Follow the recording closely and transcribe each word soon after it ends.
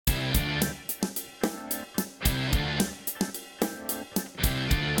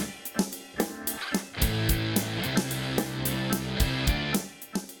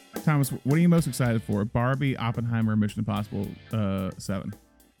Thomas, what are you most excited for? Barbie, Oppenheimer, Mission Impossible 7?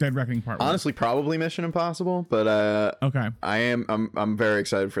 Dead Reckoning Part 1. Honestly, probably Mission Impossible, but okay. I'm very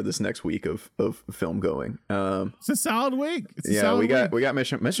excited for this next week of film going. It's a solid week. We got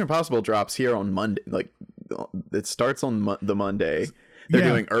Mission Impossible drops here on Monday. Like, it starts on the Monday. They're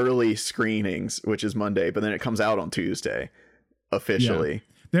doing early screenings, which is Monday, but then it comes out on Tuesday officially.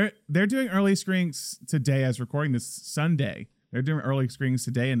 Yeah. They're doing early screenings today as recording this Sunday. They're doing early screenings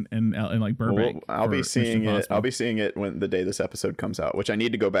today in like Burbank. Well, I'll be seeing it. I'll be seeing it when the day this episode comes out, which I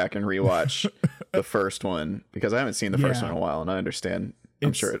need to go back and rewatch the first one because I haven't seen the first one in a while, and I understand.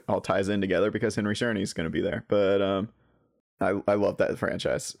 I'm sure it all ties in together because Henry Czerny's going to be there. But I love that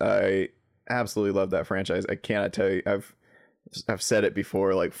franchise. I absolutely love that franchise. I cannot tell you. I've said it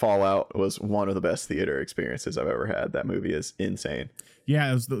before. Like, Fallout was one of the best theater experiences I've ever had. That movie is insane.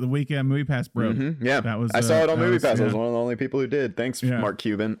 Yeah, it was the weekend Movie Pass broke. Mm-hmm. Yeah, that was. I saw it on Movie Pass. I was one of the only people who did. Thanks, Mark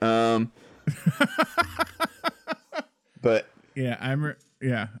Cuban. But yeah, I want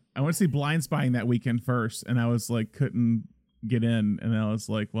to see Blind Spotting that weekend first, and I was like, couldn't get in, and I was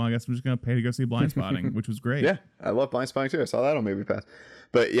like, well, I guess I'm just gonna pay to go see Blind Spotting, which was great. Yeah, I love Blind Spotting too. I saw that on Movie Pass.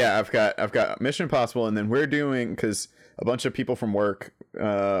 But yeah, I've got Mission Impossible, and then we're doing, because a bunch of people from work,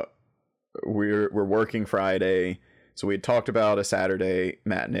 we're working Friday. So we had talked about a Saturday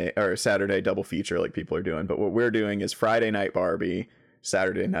matinee or a Saturday double feature like people are doing. But what we're doing is Friday night Barbie,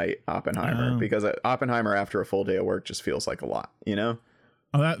 Saturday night Oppenheimer, because Oppenheimer after a full day of work just feels like a lot, you know?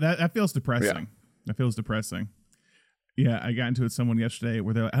 Oh, that feels depressing. Yeah. That feels depressing. Yeah, I got into it with someone yesterday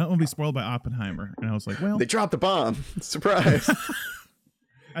where they're like, I don't want to be spoiled by Oppenheimer. And I was like, well, they dropped the bomb. Surprise.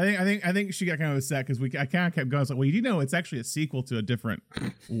 I think she got kind of upset because I kind of kept going. I was like, well, you know, it's actually a sequel to a different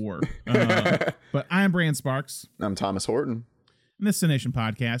war. But I'm Brand Sparks. I'm Thomas Horton. And this is the Nation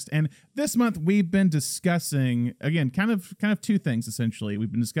Podcast. And this month we've been discussing, again, kind of two things, essentially.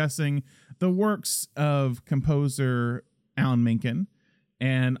 We've been discussing the works of composer Alan Menken.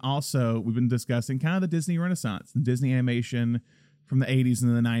 And also we've been discussing kind of the Disney Renaissance, the Disney animation from the 80s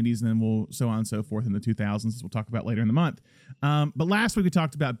and the 90s, and then we'll so on and so forth in the 2000s, as we'll talk about later in the month. But last week we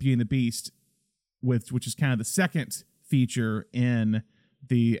talked about Beauty and the Beast, which is kind of the second feature in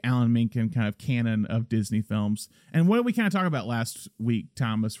the Alan Menken kind of canon of Disney films. And what did we kind of talk about last week,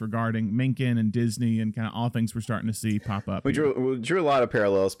 Thomas, regarding Menken and Disney and kind of all things we're starting to see pop up? We drew a lot of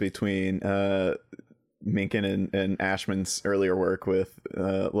parallels between Menken and Ashman's earlier work with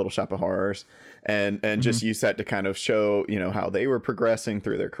Little Shop of Horrors, and just use that to kind of show, you know, how they were progressing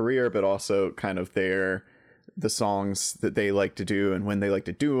through their career, but also kind of the songs that they like to do and when they like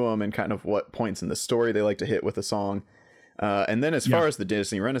to do them, and kind of what points in the story they like to hit with a song. And then as far as the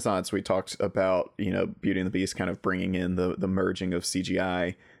Disney Renaissance, we talked about, you know, Beauty and the Beast kind of bringing in the merging of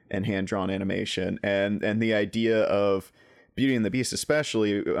CGI and hand-drawn animation, and the idea of Beauty and the Beast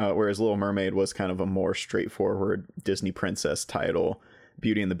especially, whereas Little Mermaid was kind of a more straightforward Disney princess title,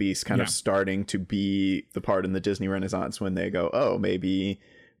 Beauty and the Beast kind of starting to be the part in the Disney Renaissance when they go, oh, maybe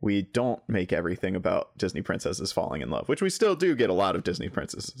we don't make everything about Disney princesses falling in love, which we still do get a lot of Disney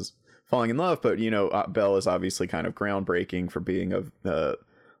princesses falling in love. But, you know, Belle is obviously kind of groundbreaking for being a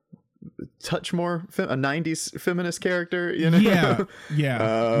touch more a 90s feminist character, you know? And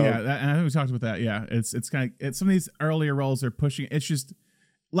I think we talked about that. Yeah, it's kind of some of these earlier roles are pushing. It's just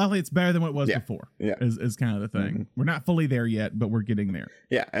luckily it's better than what it was before. Yeah, is kind of the thing. Mm-hmm. We're not fully there yet, but we're getting there.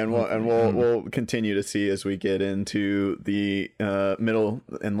 Yeah, and we'll continue to see as we get into the middle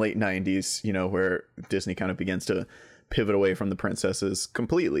and late 90s, you know, where Disney kind of begins to pivot away from the princesses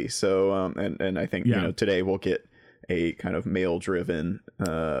completely. So and I think you know, today we'll get a kind of male driven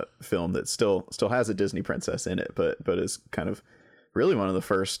film that still has a Disney princess in it, but is kind of really one of the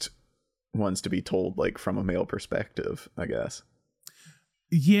first ones to be told like from a male perspective, I guess.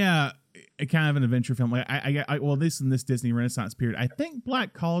 Yeah, kind of an adventure film. Like this in this Disney Renaissance period, I think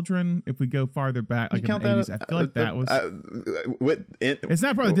Black Cauldron, if we go farther back, like in the 80s, I feel like that was it's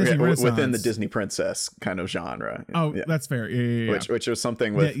not probably Disney Renaissance within the Disney princess kind of genre. Oh, that's fair. Yeah. Which was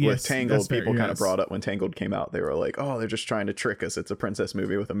something with Tangled. People kind of brought up when Tangled came out. They were like, oh, they're just trying to trick us. It's a princess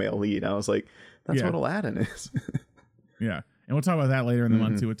movie with a male lead. And I was like, that's what Aladdin is. Yeah, and we'll talk about that later in the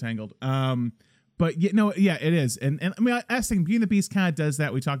month too with Tangled. But it is. And I mean, I think Beauty and the Beast kind of does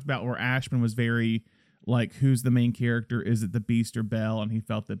that. We talked about where Ashman was very like, who's the main character? Is it the Beast or Belle? And he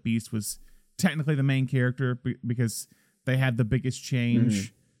felt that Beast was technically the main character because they had the biggest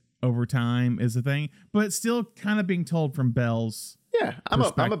change over time is the thing. But it's still kind of being told from Belle's I'm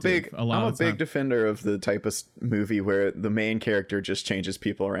a big defender of the type of movie where the main character just changes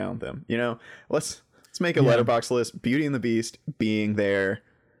people around them. You know, let's make a letterbox list. Beauty and the Beast being there.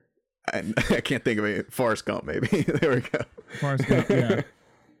 I can't think of any. Forrest Gump, maybe. There we go. Forrest Gump, yeah.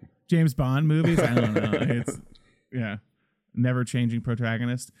 James Bond movies. I don't know. It's never changing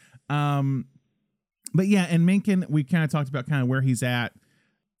protagonist. But yeah, and Mencken, we kind of talked about kind of where he's at,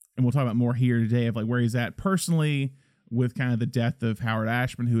 and we'll talk about more here today of like where he's at personally with kind of the death of Howard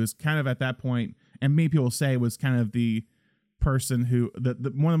Ashman, who is kind of at that point, and many people say was kind of the person who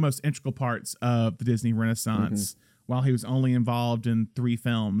the one of the most integral parts of the Disney Renaissance, while he was only involved in 3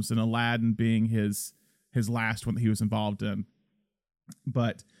 films, and Aladdin being his last one that he was involved in.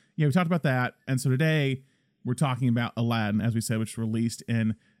 But yeah, we talked about that, and so today we're talking about Aladdin, as we said, which was released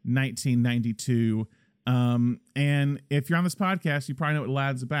in 1992. And if you're on this podcast, you probably know what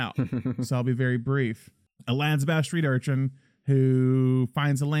Aladdin's about. So I'll be very brief. Aladdin's about a street urchin who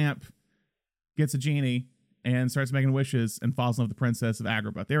finds a lamp, gets a genie, and starts making wishes and falls in love with the princess of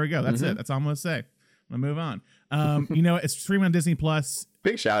Agrabah. There we go. That's it. That's all I'm going to say. I'm going to move on. It's streaming on Disney Plus.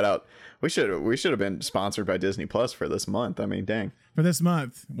 Big shout out. We should have been sponsored by Disney Plus for this month. I mean, dang. For this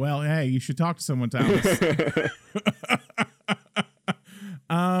month. Well, hey, you should talk to someone, Thomas.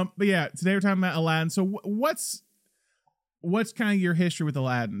 But yeah, today we're talking about Aladdin. So what's kind of your history with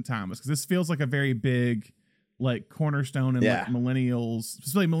Aladdin, Thomas? Because this feels like a very big like cornerstone in like millennials,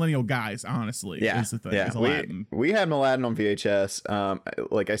 especially millennial guys, honestly. Yeah. Is the thing. Yeah. Is Aladdin. We had Aladdin on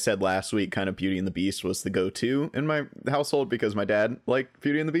VHS. Like I said last week, kind of Beauty and the Beast was the go-to in my household because my dad liked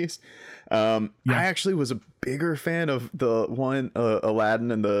Beauty and the Beast. I actually was a bigger fan of the one Aladdin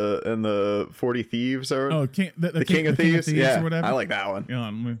and the 40 Thieves or the King of Thieves. Yeah, or whatever. I like that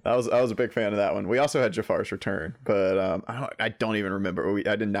one. I was a big fan of that one. We also had Jafar's Return, but I don't even remember.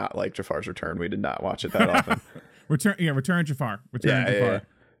 I did not like Jafar's Return. We did not watch it that often. Return Jafar. Jafar. Yeah.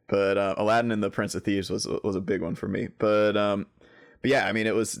 But Aladdin and the Prince of Thieves was a big one for me. But yeah, I mean,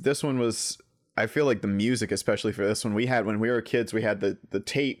 this one was. I feel like the music, especially for this one, we had when we were kids, we had the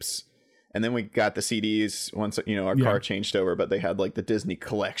tapes. And then we got the CDs once, our car changed over, but they had like the Disney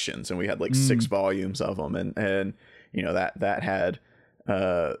collections and we had like 6 volumes of them. And that had,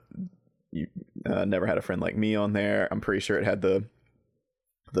 Never Had a Friend Like Me on there. I'm pretty sure it had the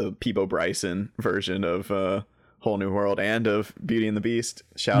Peebo Bryson version of Whole New World and of Beauty and the Beast.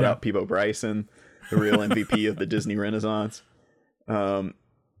 Shout out Peebo Bryson, the real MVP of the Disney Renaissance.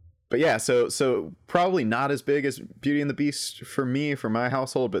 But yeah, so probably not as big as Beauty and the Beast for me, for my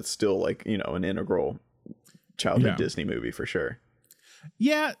household, but still like, an integral childhood Disney movie for sure.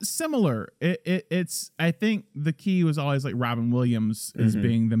 Yeah, similar. It's I think the key was always like Robin Williams as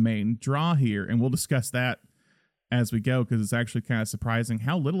being the main draw here, and we'll discuss that as we go because it's actually kind of surprising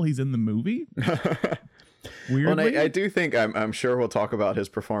how little he's in the movie. Weirdly. Well, and I do think I'm sure we'll talk about his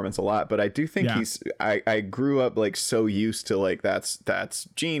performance a lot, but I do think I grew up like so used to like that's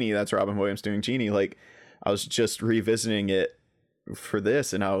Genie, that's Robin Williams doing Genie. Like I was just revisiting it for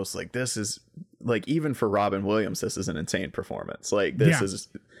this, and I was like, this is like, even for Robin Williams, this is an insane performance. Like this is,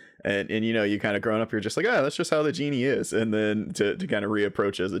 and you kind of growing up, you're just like, that's just how the Genie is, and then to kind of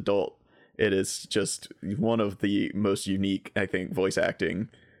reapproach as adult, it is just one of the most unique, I think, voice acting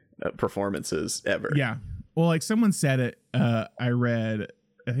performances ever. Yeah. Well, like someone said it, I read,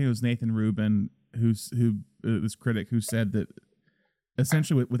 I think it was Nathan Rubin, this critic, who said that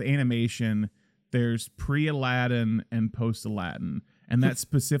essentially with animation, there's pre-Aladdin and post-Aladdin, and that's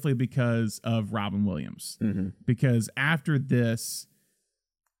specifically because of Robin Williams. Because after this,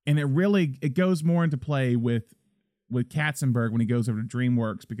 and it goes more into play with Katzenberg when he goes over to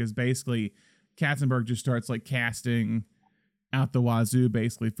DreamWorks, because basically Katzenberg just starts like casting out the wazoo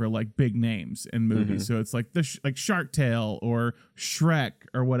basically for like big names in movies. So it's like like Shark Tale or Shrek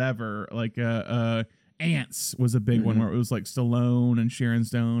or whatever. Like Ants was a big one where it was like Stallone and Sharon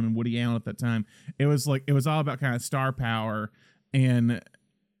Stone and Woody Allen at that time. It was all about kind of star power, and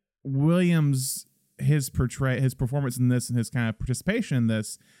Williams, his performance in this and his kind of participation in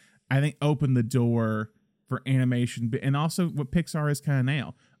this, I think opened the door for animation, and also what Pixar is kind of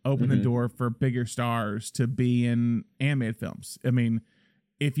now. Open the door for bigger stars to be in animated films. I mean,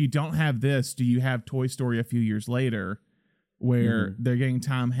 if you don't have this, do you have Toy Story a few years later where they're getting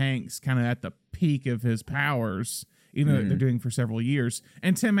Tom Hanks kind of at the peak of his powers, even though they're doing for several years,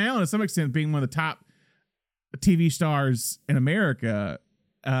 and Tim Allen to some extent being one of the top TV stars in America?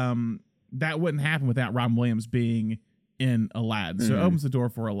 That wouldn't happen without Robin Williams being in Aladdin. So it opens the door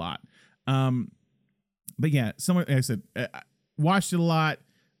for a lot. But yeah, like I said, watched it a lot.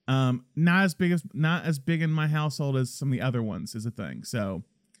 Not as big in my household as some of the other ones is a thing. So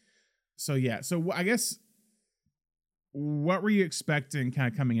yeah. So I guess, what were you expecting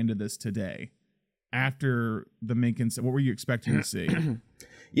kind of coming into this today after the Mencken? What were you expecting to see?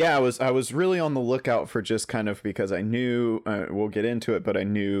 Yeah, I was really on the lookout for, just kind of because I knew, we'll get into it, but I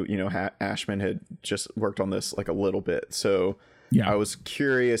knew, Ashman had just worked on this like a little bit. So Yeah. I was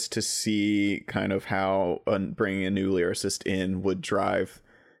curious to see kind of how bringing a new lyricist in would drive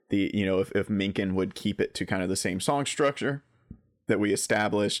the, if Menken would keep it to kind of the same song structure that we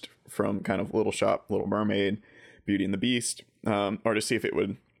established from kind of Little Shop, Little Mermaid, Beauty and the Beast, or to see if it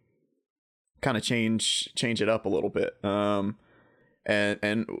would kind of change it up a little bit.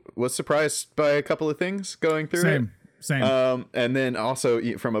 And was surprised by a couple of things going through it. Same. And then also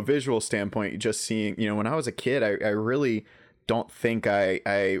from a visual standpoint, just seeing, when I was a kid, I really don't think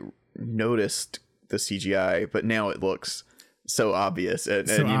I noticed the CGI, but now it looks so obvious. And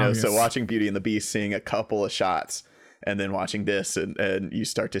so watching Beauty and the Beast, seeing a couple of shots, and then watching this, and you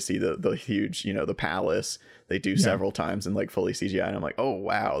start to see the huge, the palace they do several times and like fully CGI. And I'm like, oh,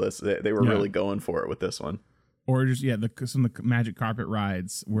 wow, they were really going for it with this one. Or just, some of the magic carpet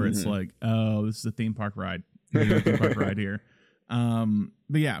rides where it's like, oh, this is a theme park ride. Theme park ride here. But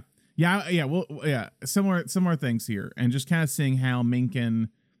similar things here. And just kind of seeing how Menken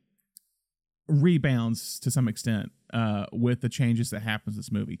rebounds to some extent with the changes that happens in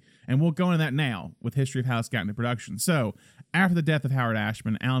this movie. And we'll go into that now with history of how it's gotten into production. So after the death of Howard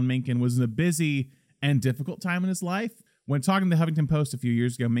Ashman, Alan Menken was in a busy and difficult time in his life. When talking to the Huffington Post a few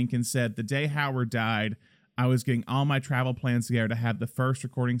years ago, Menken said, "The day Howard died, I was getting all my travel plans together to have the first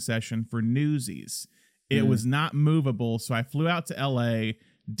recording session for Newsies. It was not movable, so I flew out to LA,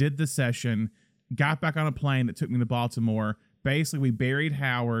 did the session, got back on a plane that took me to Baltimore. Basically, we buried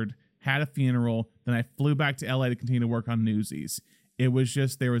Howard, had a funeral, then I flew back to LA to continue to work on Newsies. It was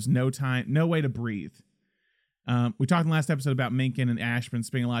just, there was no time, no way to breathe." We talked in the last episode about Menken and Ashman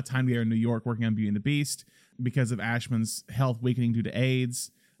spending a lot of time together in New York working on Beauty and the Beast because of Ashman's health weakening due to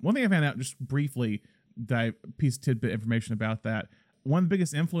AIDS. One thing I found out just briefly, piece of tidbit information about that, one of the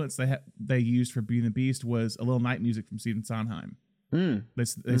biggest influence they used for Beauty and the Beast was A Little Night Music from Stephen Sondheim.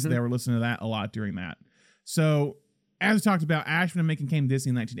 They were listening to that a lot during that. So, as we talked about, Ashman and Menken came to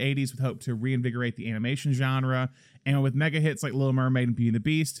Disney in the 1980s with hope to reinvigorate the animation genre. And with mega hits like Little Mermaid and Beauty and the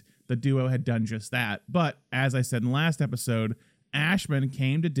Beast, the duo had done just that. But, as I said in the last episode, Ashman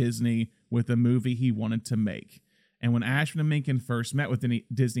came to Disney with a movie he wanted to make. And when Ashman and Menken first met with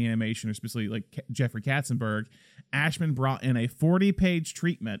Disney Animation, or specifically like Jeffrey Katzenberg, Ashman brought in a 40-page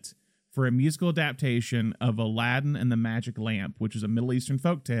treatment for a musical adaptation of Aladdin and the Magic Lamp, which is a Middle Eastern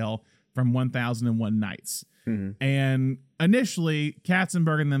folktale from 1001 Nights. And initially,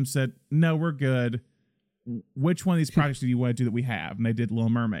 Katzenberg and them said, "No, we're good. Which one of these projects do you want to do that we have?" And they did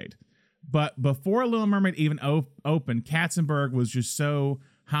Little Mermaid. But before Little Mermaid even opened, Katzenberg was just so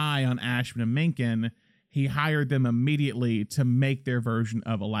high on Ashman and Menken, he hired them immediately to make their version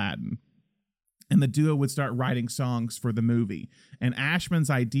of Aladdin. And the duo would start writing songs for the movie. And Ashman's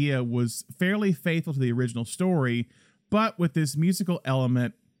idea was fairly faithful to the original story, but with this musical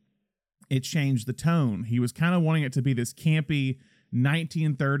element, it changed the tone. He was kind of wanting it to be this campy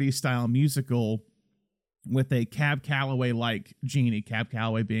 1930s style musical with a Cab Calloway-like genie. Cab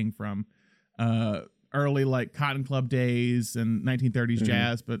Calloway being from early like Cotton Club days and 1930s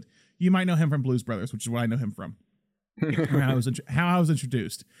jazz, but you might know him from Blues Brothers, which is what I know him from. how I was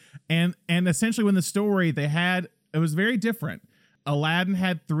introduced. And essentially when the story it was very different. Aladdin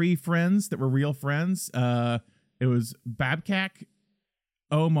had 3 friends that were real friends. It was Babkak,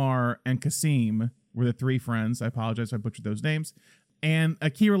 Omar, and Kasim were the 3 friends. I apologize if I butchered those names. And a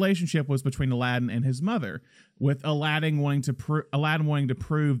key relationship was between Aladdin and his mother, with Aladdin wanting to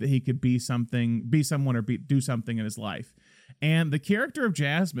prove that he could be someone or do something in his life. And the character of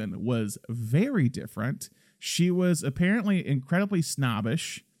Jasmine was very different. She was apparently incredibly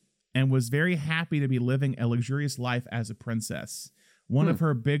snobbish and was very happy to be living a luxurious life as a princess. One of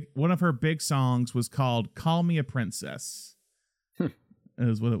her big songs was called "Call Me a Princess."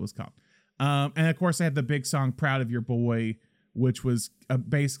 Is what it was called. And of course, they had the big song "Proud of Your Boy," which was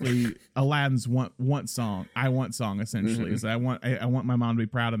basically Aladdin's want song. I want song, essentially. Is I want my mom to be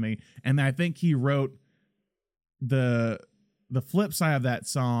proud of me. And I think he wrote the flip side of that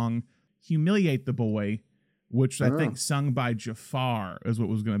song, "Humiliate the Boy," which I think sung by Jafar is what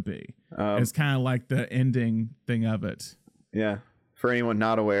was going to be. It's kind of like the ending thing of it. Yeah. For anyone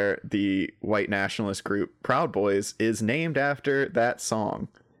not aware, the white nationalist group Proud Boys is named after that song.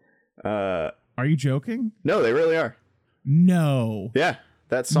 Are you joking? No, they really are. No. Yeah,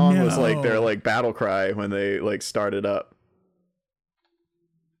 that song was like their like battle cry when they like started up.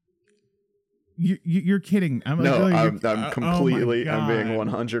 You're kidding. I'm completely. I'm being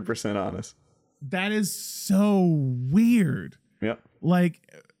 100% honest. That is so weird. Yep. Like,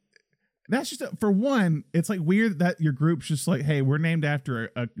 that's just for one. It's like weird that your group's just like, hey, we're named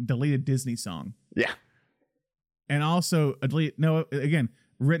after a deleted Disney song. Yeah. And also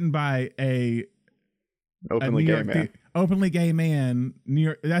written by a openly gay man. openly gay man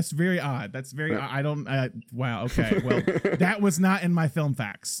near. That's very odd. That's very odd. I don't. Wow. Okay. Well, that was not in my film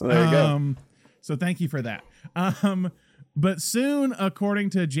facts. There you go. So thank you for that. But soon,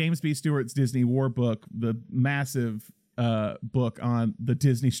 according to James B. Stewart's Disney War book, the massive book on the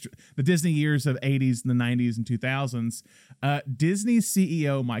Disney years of 80s and the 90s and 2000s, Disney's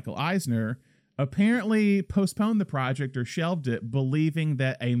CEO Michael Eisner apparently postponed the project or shelved it, believing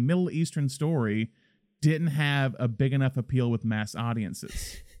that a Middle Eastern story didn't have a big enough appeal with mass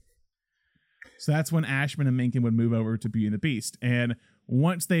audiences. So that's when Ashman and Menken would move over to Beauty and the Beast. And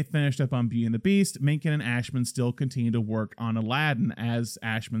once they finished up on Beauty and the Beast, Menken and Ashman still continued to work on Aladdin as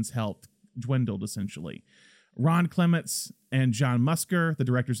Ashman's health dwindled, essentially. Ron Clements and John Musker, the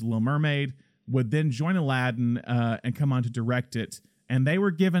directors of Little Mermaid, would then join Aladdin and come on to direct it. And they were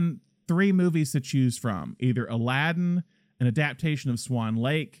given 3 movies to choose from, either Aladdin, an adaptation of Swan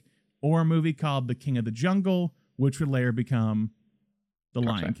Lake, or a movie called The King of the Jungle, which would later become The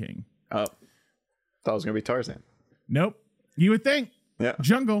Lion King. Oh, thought it was going to be Tarzan. Nope. You would think. Yeah.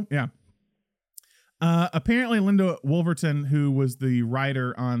 Jungle. Yeah. Apparently, Linda Wolverton, who was the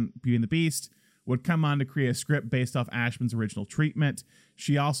writer on Beauty and the Beast, would come on to create a script based off Ashman's original treatment.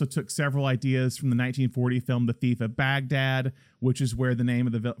 She also took several ideas from the 1940 film The Thief of Baghdad, which is where the name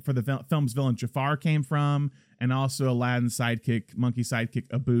of the film's villain Jafar came from, and also Aladdin's monkey sidekick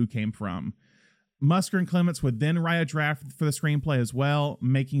Abu came from. Musker and Clements would then write a draft for the screenplay as well,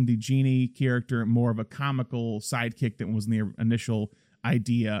 making the genie character more of a comical sidekick than was in the initial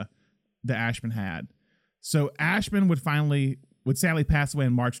idea that Ashman had. So Ashman would sadly pass away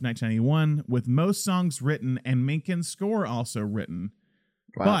in March 1991, with most songs written and Menken's score also written.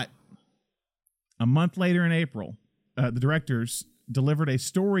 Wow. But a month later in April, the directors delivered a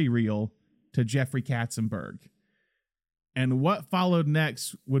story reel to Jeffrey Katzenberg. And what followed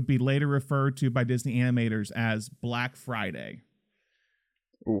next would be later referred to by Disney animators as Black Friday.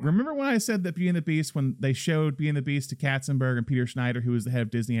 Ooh. Remember when I said that Beauty and the Beast, when they showed Beauty and the Beast to Katzenberg and Peter Schneider, who was the head of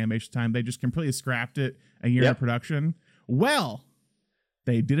Disney Animation at the time, they just completely scrapped it a year into production? Well,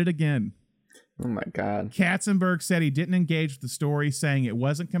 they did it again. Oh my God. Katzenberg said he didn't engage with the story, saying it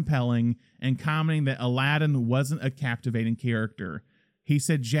wasn't compelling and commenting that Aladdin wasn't a captivating character. He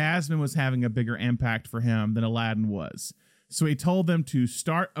said Jasmine was having a bigger impact for him than Aladdin was. So he told them to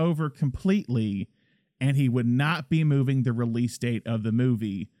start over completely, and he would not be moving the release date of the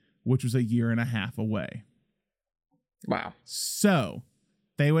movie, which was 1.5 years away. Wow. So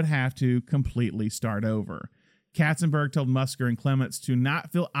they would have to completely start over. Katzenberg told Musker and Clements to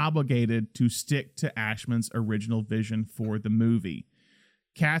not feel obligated to stick to Ashman's original vision for the movie.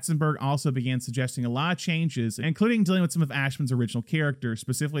 Katzenberg also began suggesting a lot of changes, including dealing with some of Ashman's original characters,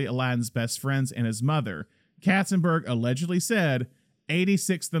 specifically Aladdin's best friends and his mother. Katzenberg allegedly said,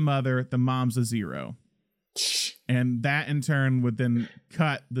 86 the mother, the mom's a 0. And that in turn would then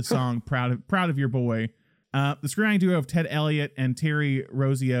cut the song Proud of Your Boy. The screenwriting duo of Ted Elliott and Terry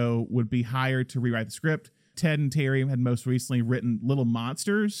Rossio would be hired to rewrite the script. Ted and Terry had most recently written Little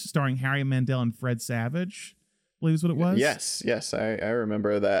Monsters, starring Harry Mandel and Fred Savage, I believe is what it was. Yes. I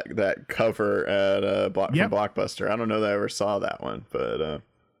remember that cover at from Blockbuster. I don't know that I ever saw that one, but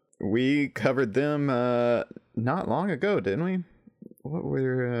we covered them not long ago, didn't we? What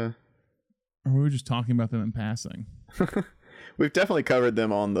were... Or we were just talking about them in passing. We've definitely covered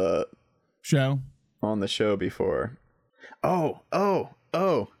them on the show. On the show before. Oh.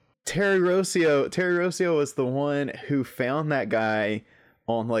 Terry Rossio was the one who found that guy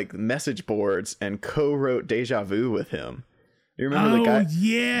on like message boards and co-wrote Deja Vu with him. You remember the guy?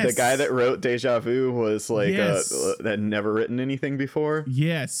 Yes. The guy that wrote Deja Vu was like that had never written anything before.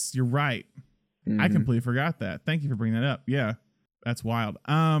 Yes, you're right. Mm-hmm. I completely forgot that. Thank you for bringing that up. Yeah. That's wild.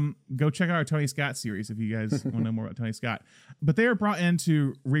 Go check out our Tony Scott series if you guys want to know more about Tony Scott. But they were brought in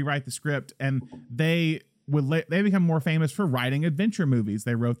to rewrite the script, and they become more famous for writing adventure movies.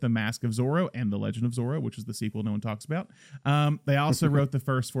 They wrote The Mask of Zorro and The Legend of Zorro, which is the sequel no one talks about. They also wrote the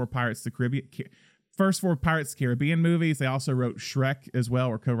first four Pirates of the Caribbean movies. They also wrote Shrek as well,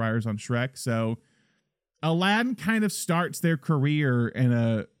 or co-writers on Shrek. So Aladdin kind of starts their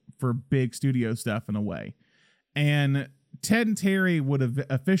career for big studio stuff in a way. And Ted and Terry would have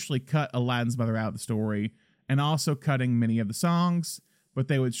officially cut Aladdin's mother out of the story, and also cutting many of the songs, but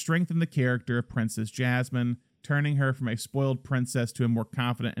they would strengthen the character of Princess Jasmine, turning her from a spoiled princess to a more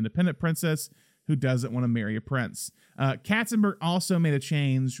confident, independent princess who doesn't want to marry a prince. Katzenberg also made a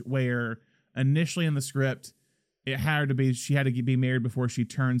change where initially in the script, she had to be married before she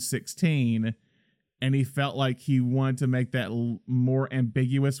turned 16, and he felt like he wanted to make that more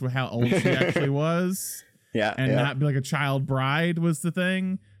ambiguous with how old she actually was. Yeah, and not be like a child bride was the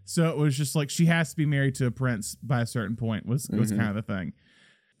thing. So it was just like she has to be married to a prince by a certain point was kind of the thing.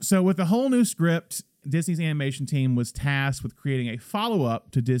 So with the whole new script, Disney's animation team was tasked with creating a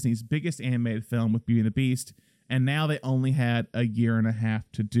follow-up to Disney's biggest animated film with Beauty and the Beast, and now they only had a year and a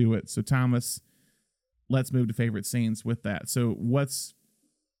half to do it. So Thomas, let's move to favorite scenes with that. So what's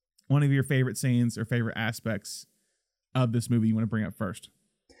one of your favorite scenes or favorite aspects of this movie you want to bring up first?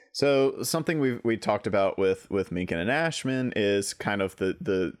 So something we talked about with Menken and Ashman is kind of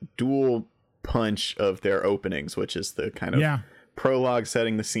the dual punch of their openings, which is the kind of prologue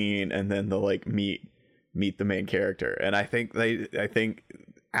setting the scene and then the like meet the main character. And I think they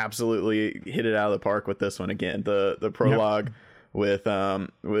absolutely hit it out of the park with this one again. The prologue with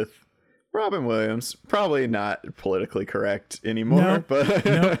Robin Williams, probably not politically correct anymore,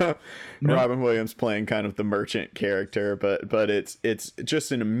 but Robin Williams playing kind of the merchant character, but it's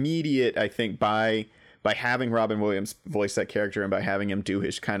just an immediate, I think, by having Robin Williams voice that character and by having him do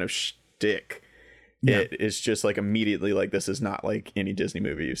his kind of shtick, it is just like immediately like, this is not like any Disney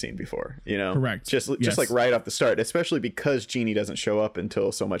movie you've seen before, you know? Correct. Just like right off the start, especially because Genie doesn't show up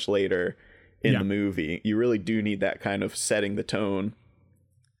until so much later in the movie. You really do need that kind of setting the tone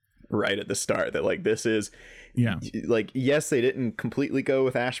right at the start, that like this is like, yes, they didn't completely go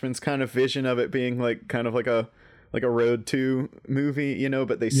with Ashman's kind of vision of it being like kind of like a Road to movie, you know,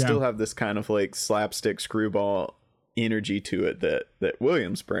 but they still have this kind of like slapstick screwball energy to it that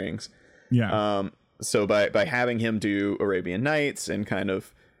Williams brings. So by having him do Arabian Nights and kind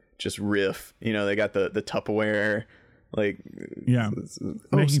of just riff, you know, they got the Tupperware, like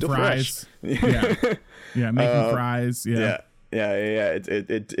making fries, making fries,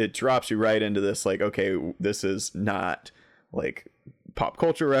 it drops you right into this, like, okay, this is not like pop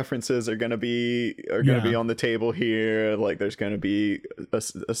culture references are gonna be on the table here, like there's gonna be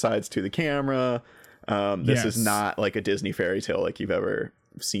asides to the camera. This is not like a Disney fairy tale like you've ever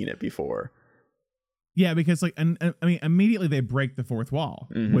seen it before. Because like, and I mean, immediately they break the fourth wall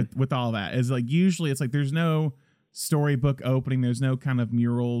with all that. Is like, usually it's like there's no storybook opening, there's no kind of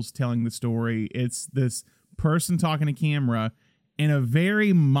murals telling the story. It's this person talking to camera in a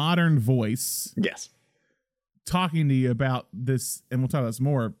very modern voice. Talking to you about this, and we'll talk about this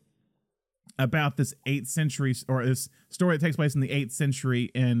more, about this 8th century, or this story that takes place in the 8th century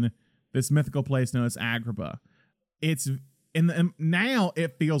in this mythical place known as Agrabah. It's now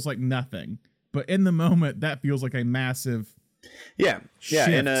it feels like nothing, but in the moment that feels like a massive shift.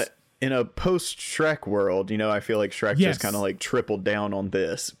 In a post Shrek world, you know, I feel like Shrek just kind of like tripled down on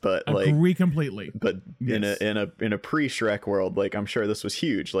this, but agree completely. But in a pre Shrek world, like I'm sure this was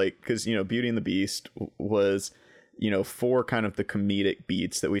huge, like because you know Beauty and the Beast was, you know, for kind of the comedic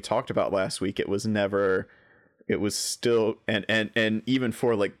beats that we talked about last week. It was still and even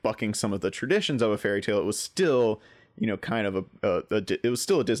for like bucking some of the traditions of a fairy tale, it was still, you know, kind of it was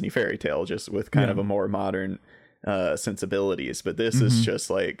still a Disney fairy tale, just with kind of a more modern sensibilities. But this is just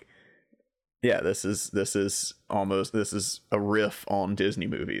like, this is a riff on Disney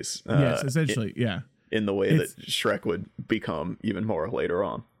movies. Essentially, in the way that Shrek would become even more later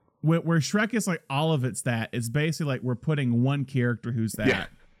on. Where Shrek is like all of it's that. It's basically like we're putting one character who's that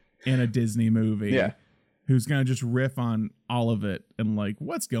in a Disney movie. Who's gonna just riff on all of it and like,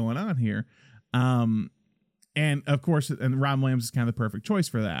 what's going on here? And of course, and Robin Williams is kind of the perfect choice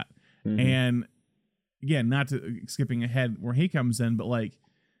for that. And again, not to skipping ahead where he comes in, but like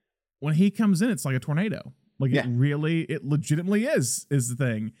when he comes in, it's like a tornado. Like it legitimately is the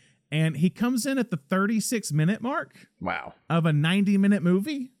thing. And he comes in at the 36-minute mark. Wow. Of a 90-minute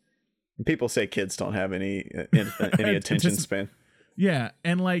movie. People say kids don't have any attention span. Yeah,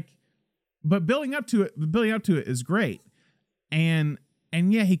 and like, but building up to it is great. And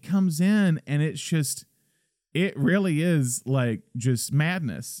he comes in and it's just, it really is like just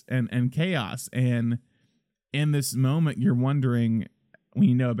madness and chaos. And in this moment, you're wondering, when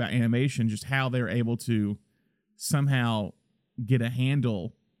you know about animation, just how they're able to somehow get a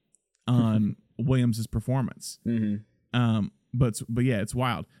handle on Williams's performance. But it's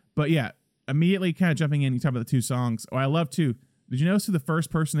wild. But yeah, immediately kind of jumping in, you talk about the two songs. Oh, I love too. Did you notice who the first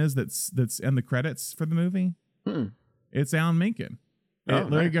person is that's in the credits for the movie? It's Alan Menken. It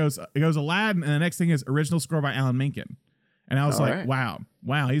literally goes Aladdin, and the next thing is original score by Alan Menken. And I was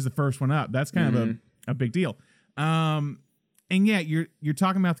wow, he's the first one up. That's kind of a big deal. And yeah, you're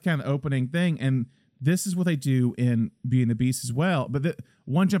talking about the kind of opening thing, and this is what they do in Beauty and the Beast as well. But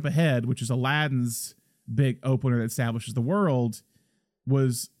one jump ahead, which is Aladdin's big opener that establishes the world,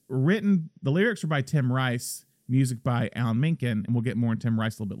 was written. The lyrics were by Tim Rice, music by Alan Menken, and we'll get more on Tim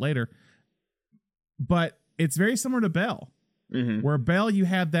Rice a little bit later. But it's very similar to Belle, where Belle, you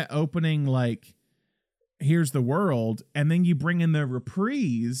have that opening, like here's the world, and then you bring in the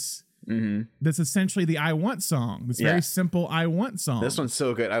reprise. That's essentially the I Want song. This very simple I Want song. This one's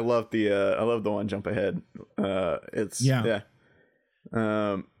so good. I love the one Jump Ahead.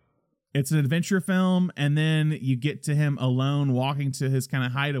 It's an adventure film, and then you get to him alone walking to his kind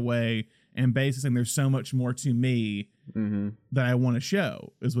of hideaway and basically saying there's so much more to me that I want to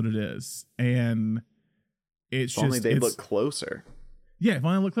show, is what it is. And it's only they look closer. Yeah, if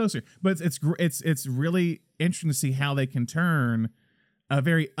only they look closer. But it's really interesting to see how they can turn a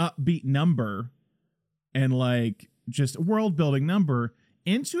very upbeat number and like just world building number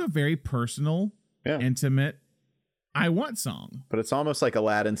into a very personal, intimate I Want song. But it's almost like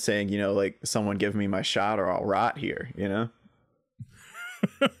Aladdin saying, you know, like, someone give me my shot or I'll rot here, you know?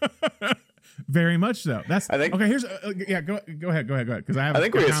 Very much so. That's, I think. Okay, here's go ahead because I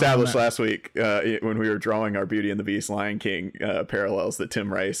think we established last week when we were drawing our Beauty and the Beast, Lion King parallels that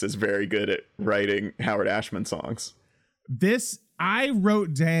Tim Rice is very good at writing Howard Ashman songs. This I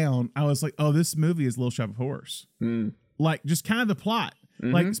wrote down. I was like, oh, this movie is Little Shop of Horrors. Like, just kind of the plot.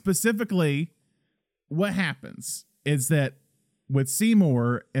 Like, specifically, what happens is that with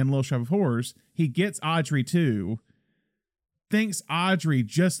Seymour and Little Shop of Horrors, he gets Audrey too, thinks Audrey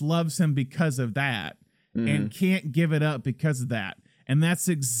just loves him because of that, and can't give it up because of that. And that's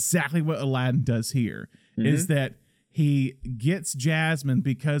exactly what Aladdin does here, is that he gets Jasmine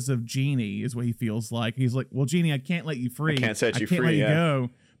because of Genie, is what he feels like. He's like, well, Genie, I can't let you free. I can't set you free. I can't let you go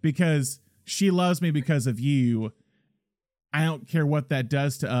because she loves me because of you. I don't care what that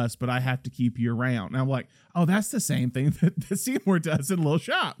does to us, but I have to keep you around. And I'm like, oh, that's the same thing that Seymour does in Little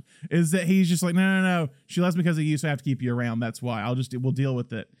Shop, is that he's just like, no. She loves me because of you, so I have to keep you around. That's why. We'll deal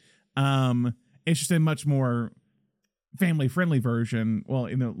with it. It's just a much more family-friendly version. Well,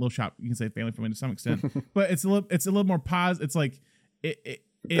 in the Little Shop, you can say family-friendly to some extent, but it's a little more positive. It's like,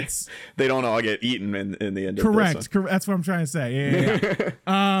 it's they don't all get eaten in the end. Correct. That's what I'm trying to say.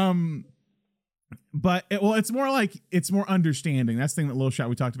 Yeah. But it's more like, it's more understanding. That's the thing that Little Shop,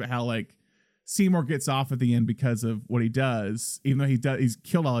 we talked about how like Seymour gets off at the end because of what he does, even though he's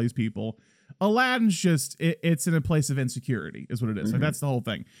killed all these people. Aladdin's just, it's in a place of insecurity is what it is. Like, that's the whole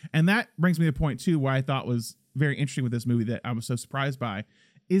thing. And that brings me to point two, where I thought was very interesting with this movie that I was so surprised by,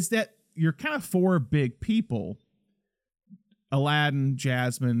 is that you're kind of four big people, Aladdin,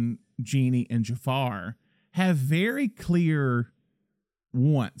 Jasmine, Genie, and Jafar, have very clear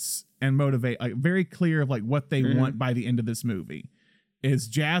wants and motivate, like very clear of like what they want by the end of this movie. Is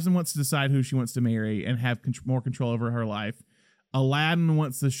Jasmine wants to decide who she wants to marry and have more control over her life. Aladdin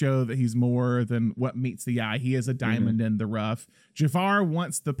wants to show that he's more than what meets the eye. He is a diamond in the rough. Jafar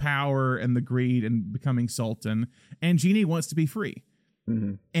wants the power and the greed and becoming sultan. And Genie wants to be free.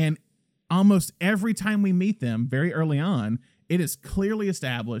 And almost every time we meet them very early on, it is clearly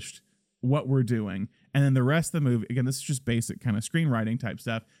established what we're doing. And then the rest of the movie, again, this is just basic kind of screenwriting type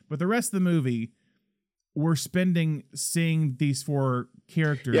stuff, but the rest of the movie, we're seeing these four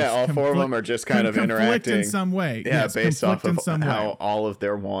characters. Yeah, all four of them are just kind of interacting in some way. Yeah, yes, based off of how all of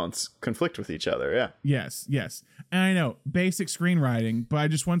their wants conflict with each other. Yeah. Yes. And I know basic screenwriting, but I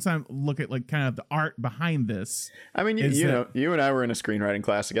just one time look at like kind of the art behind this. I mean, you and I were in a screenwriting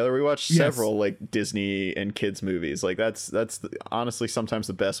class together. We watched several like Disney and kids movies. Like that's honestly sometimes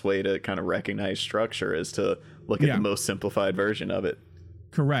the best way to kind of recognize structure is to look at the most simplified version of it.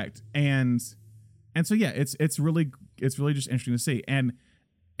 Correct. And so it's really just interesting to see. And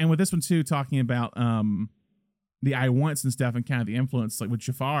with this one too, talking about the I wants and stuff and kind of the influence, like with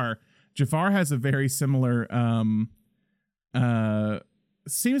Jafar has a very similar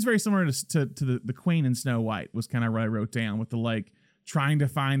seems very similar to the Queen in Snow White, was kind of what I wrote down, with the like trying to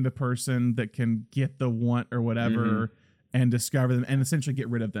find the person that can get the want or whatever and discover them and essentially get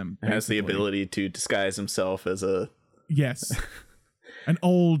rid of them. Has the ability to disguise himself as a an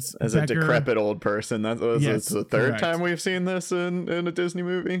old as a decrepit old person. That's the third time we've seen this in a Disney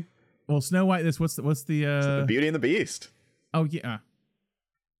movie. Well, Snow White. What's the Beauty and the Beast. Oh yeah.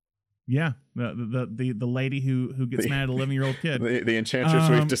 The lady who gets mad at a 11-year-old kid. The enchantress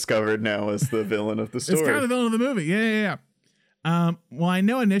we've discovered now is the villain of the story. It's kind of the villain of the movie. Yeah. Well, I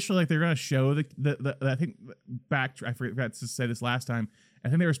know initially like they're gonna show the I think I forgot to say this last time. I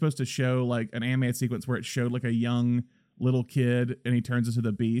think they were supposed to show like an animated sequence where it showed like a young little kid and he turns into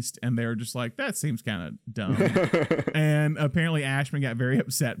the Beast, and they're just like, that seems kind of dumb. And apparently Ashman got very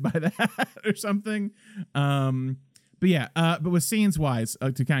upset by that or something. But with scenes wise,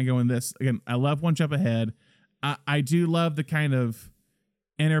 to kind of go in this again, I love One Jump Ahead. I do love the kind of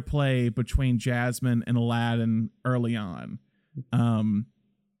interplay between Jasmine and Aladdin early on, and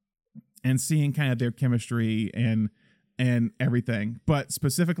seeing kind of their chemistry and everything. But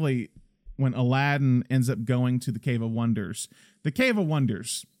specifically when Aladdin ends up going to the Cave of Wonders. The Cave of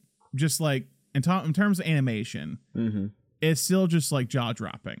Wonders, just like in terms of animation, is still just like jaw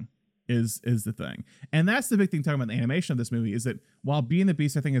dropping. Is the thing, and that's the big thing talking about the animation of this movie is that while Beauty and the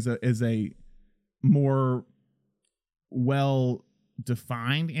Beast I think is a more well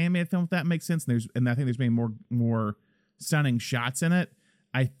defined animated film, if that makes sense, and I think there's maybe more stunning shots in it.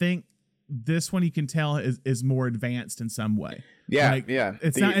 I think this one you can tell is more advanced in some way.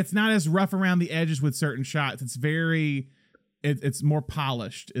 It's not as rough around the edges with certain shots. It's it's more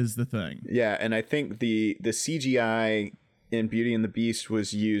polished is the thing. Yeah, and I think the CGI in Beauty and the Beast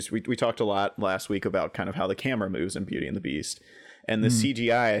was used. We talked a lot last week about kind of how the camera moves in Beauty and the Beast. And the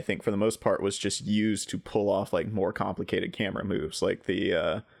CGI, I think, for the most part, was just used to pull off like more complicated camera moves, like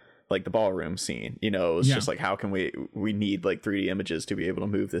the ballroom scene. You know, it was just like, how can we need like 3D images to be able to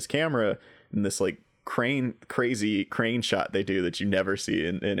move this camera in this like crazy crane shot they do that you never see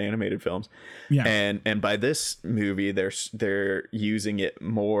in animated films. Yeah. And by this movie, they're using it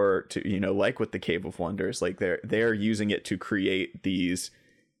more to, you know, like with the Cave of Wonders, like they're using it to create these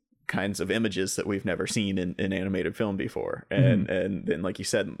kinds of images that we've never seen in animated film before. And then, like you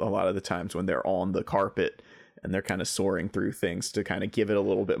said, a lot of the times when they're on the carpet and they're kind of soaring through things to kind of give it a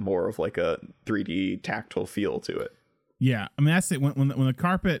little bit more of like a 3D tactile feel to it. Yeah. I mean, that's it. When the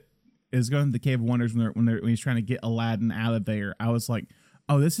carpet is going to the Cave of Wonders, when he's trying to get Aladdin out of there, I was like,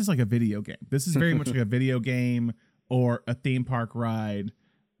 oh, this is like a video game. This is very much like a video game or a theme park ride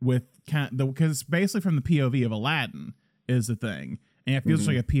with because it's basically from the POV of Aladdin is the thing. And it feels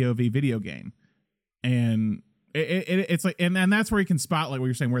like a POV video game. And it's like, and that's where you can spot like what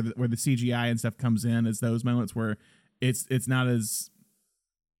you're saying, where the CGI and stuff comes in, is those moments where it's not as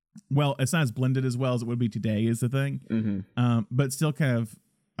well, it's not as blended as well as it would be today is the thing. But still kind of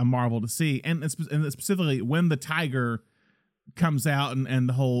a marvel to see. And specifically when the tiger comes out and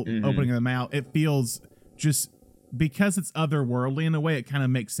the whole opening of the mouth, it feels just, because it's otherworldly in a way, it kind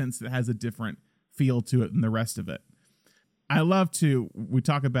of makes sense that it has a different feel to it than the rest of it. We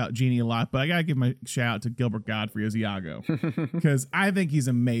talk about Genie a lot, but I gotta give my shout out to Gilbert Godfrey as Iago, because I think he's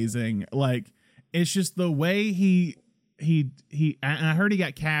amazing. Like, it's just the way he and I heard he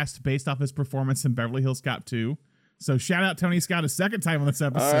got cast based off his performance in Beverly Hills Cop 2. So shout out Tony Scott a second time on this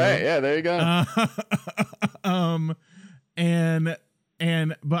episode. All right, yeah, there you go.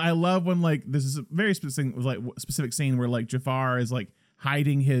 But I love when, like, this is a very specific scene where like Jafar is like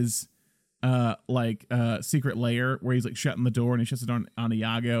hiding his secret lair, where he's like shutting the door and he shuts it on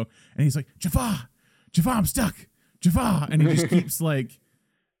Iago, and he's like, Jafar, I'm stuck, Jafar, and he just keeps like,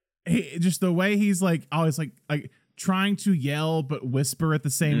 just the way he's like always like trying to yell but whisper at the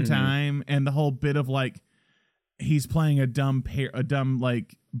same time, and the whole bit of like he's playing a dumb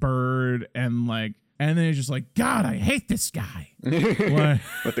like bird, and then he's just like, God, I hate this guy.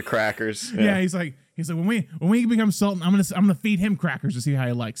 With the crackers. Yeah, he's like when we become Sultan, I'm gonna feed him crackers to see how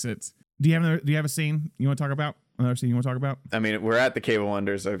he likes it. Do you have a scene you want to talk about? Another scene you want to talk about? I mean, we're at the Cave of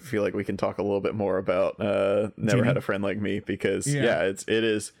Wonders. I feel like we can talk a little bit more about Never Had a Friend Like Me, because it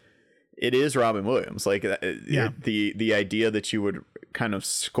is Robin Williams. Like the idea that you would kind of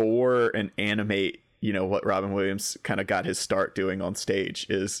score and animate, you know, what Robin Williams kind of got his start doing on stage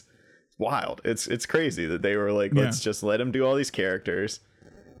is wild. It's crazy that they were like, let's just let him do all these characters,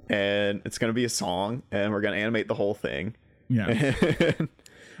 and it's going to be a song, and we're going to animate the whole thing. Yeah.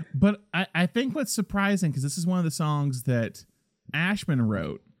 But I think what's surprising, because this is one of the songs that Ashman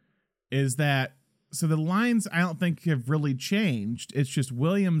wrote, is that, so the lines I don't think have really changed. It's just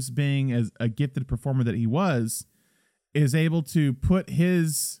Williams, being as a gifted performer that he was, is able to put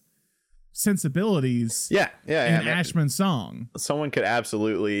his sensibilities in Ashman's song. Someone could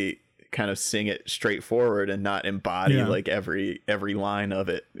absolutely kind of sing it straightforward and not embody like every line of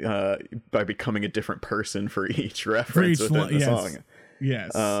it by becoming a different person for each reference within the song.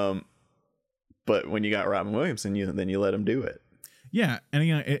 Yes. But when you got Robin Williams, then you let him do it. Yeah, and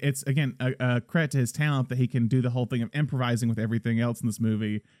again, it's again a credit to his talent that he can do the whole thing of improvising with everything else in this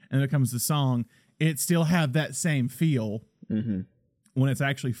movie, and when it comes to song, it still have that same feel when it's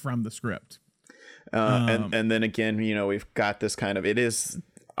actually from the script. And then again, you know, we've got this kind of, it is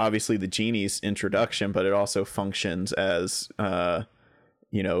obviously the Genie's introduction, but it also functions as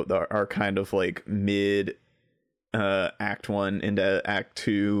you know, our kind of like mid act 1 into act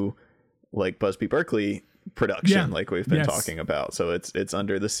 2, like Busby Berkeley production, like we've been talking about. So it's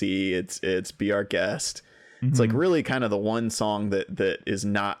Under the Sea, it's Be Our Guest. It's like really kind of the one song that is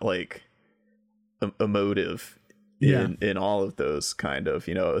not like emotive in all of those, kind of,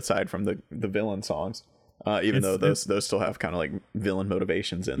 you know, aside from the villain songs, even though those still have kind of like villain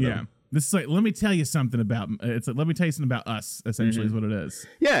motivations in them. This is like, let me tell you something about, it's like, let me tell you something about us, essentially, is what it is.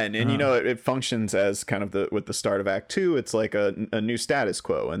 Yeah, and you know, it functions as kind of with the start of Act 2, it's like a new status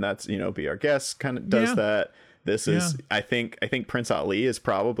quo, and that's, you know, Be Our Guest kind of does that. This is, I think Prince Ali is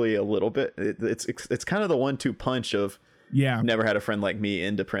probably a little bit, it's kind of the 1-2 punch of Never Had a Friend Like Me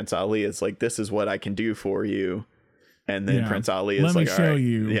into Prince Ali. It's like, this is what I can do for you. And then Prince Ali is like, all right,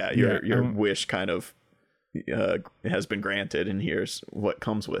 your wish kind of has been granted, and here's what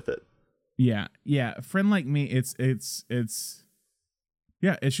comes with it. Yeah. Friend Like Me, it's a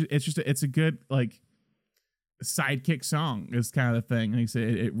good like sidekick song is kind of the thing. Like I say,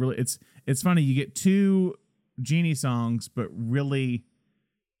 it really, it's funny. You get 2 Genie songs, but really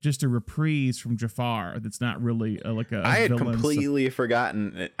just a reprise from Jafar. That's not really I had completely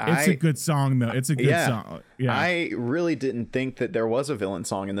forgotten. It's a good song though. It's a good song. Yeah. I really didn't think that there was a villain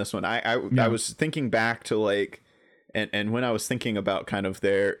song in this one. I was thinking back to like, and when I was thinking about kind of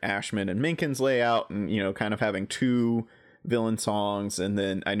their Ashman and Minkins layout, and, you know, kind of having 2 villain songs. And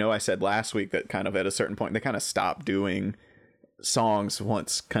then I know I said last week that kind of at a certain point, they kind of stopped doing songs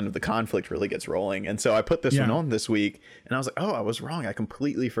once kind of the conflict really gets rolling. And so I put this one on this week, and I was like, oh, I was wrong. I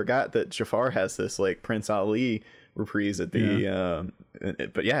completely forgot that Jafar has this like Prince Ali reprise at the,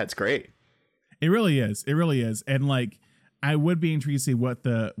 but yeah, it's great. It really is. And like, I would be intrigued to see what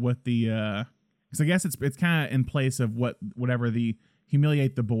the, because I guess it's kind of in place of whatever the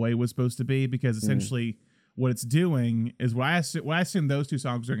Humiliate the Boy was supposed to be, because essentially what it's doing is what I assume those 2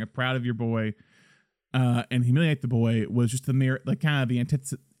 songs are doing, Proud of Your Boy and Humiliate the Boy, was just the mirror, like kind of the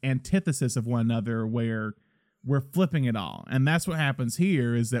antithesis of one another, where we're flipping it all. And that's what happens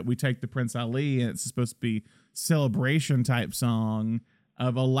here, is that we take the Prince Ali, and it's supposed to be celebration type song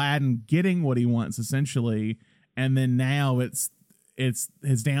of Aladdin getting what he wants essentially, and then now it's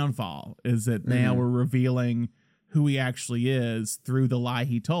his downfall, is that now we're revealing who he actually is through the lie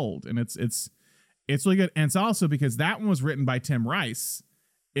he told. And it's really good. And it's also because that one was written by Tim Rice.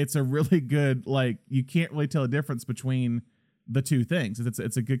 It's a really good, like, you can't really tell a difference between the 2 things.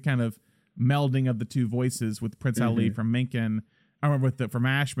 It's a good kind of melding of the 2 voices, with Prince Ali from Menken, from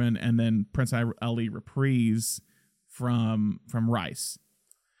Ashman, and then Prince Ali reprise from Rice.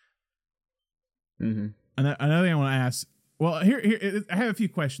 Another thing I want to ask, well, here I have a few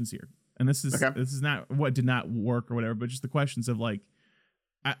questions here, and this is not what did not work or whatever, but just the questions of like,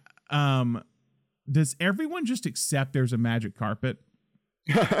 does everyone just accept there's a magic carpet?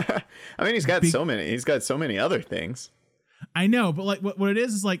 I mean, he's got so many other things. I know, but like what it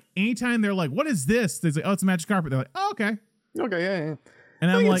is like, anytime they're like, what is this? They're like, oh, it's a magic carpet. They're like, oh, okay, yeah.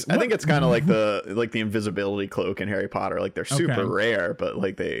 And I'm like, I think it's kind of like the invisibility cloak in Harry Potter. Like, they're super rare, but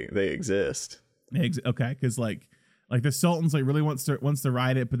like they exist. Okay, because like the Sultan's like really wants to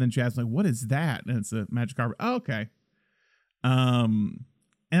ride it, but then Jasmine's like, what is that? And it's a magic carpet. Oh, okay. And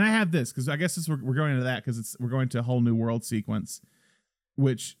I have this because I guess we're going into that because we're going to a whole new world sequence,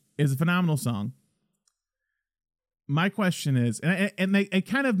 which is a phenomenal song. My question is, and they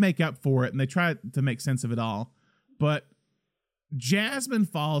kind of make up for it, and they try to make sense of it all, but Jasmine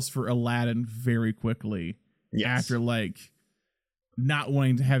falls for Aladdin very quickly after like not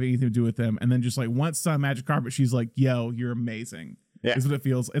wanting to have anything to do with them, and then just like once on magic carpet, she's like, yo, you're amazing. Is what it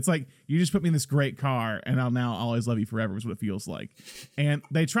feels. It's like, you just put me in this great car, and I'll now always love you forever, is what it feels like. And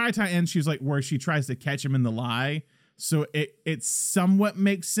they try to end, she's like, where she tries to catch him in the lie, so it somewhat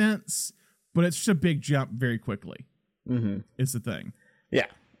makes sense, but it's just a big jump very quickly. It's the thing. Yeah.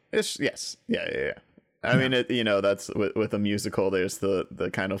 I mean, you know, that's with a musical, there's the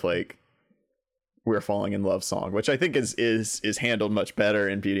kind of like We're Falling in Love song, which I think is handled much better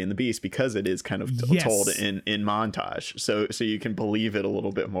in Beauty and the Beast, because it is kind of told in montage, so you can believe it a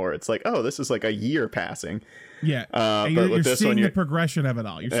little bit more. It's like, oh, this is like a year passing. But you're this seeing the progression of it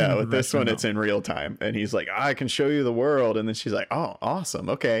all. With this one, it's in real time, and he's like, I can show you the world, and then she's like, oh, awesome,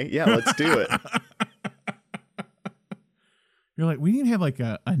 okay, yeah, let's do it. You're like, we didn't have like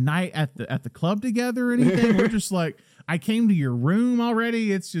a night at the club together or anything. We're just like, I came to your room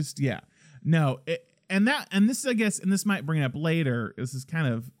already. It's just, no. And this, I guess, and this might bring it up later, this is kind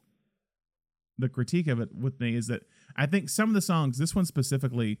of the critique of it with me, is that I think some of the songs, this one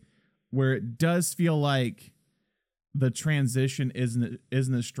specifically, where it does feel like the transition isn't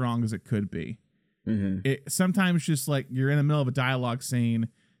as strong as it could be. It sometimes just like you're in the middle of a dialogue scene,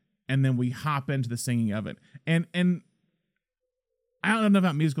 and then we hop into the singing of it. And I don't know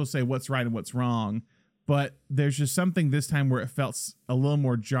about musicals say what's right and what's wrong, but there's just something this time where it felt a little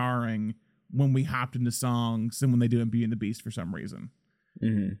more jarring when we hopped into songs than when they do in Beauty and the Beast for some reason.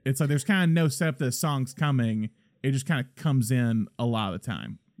 It's like there's kind of no setup that the song's coming. It just kind of comes in a lot of the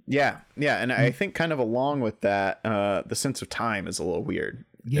time. Yeah. And I think kind of along with that, the sense of time is a little weird.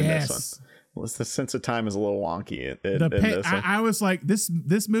 in this one. Yes. Well, the sense of time is a little wonky in this one. I was like, this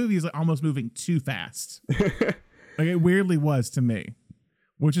movie is like almost moving too fast. Like it weirdly was to me,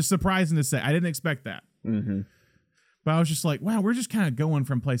 which is surprising to say. I didn't expect that. Mm-hmm. But I was just like, wow, we're just kind of going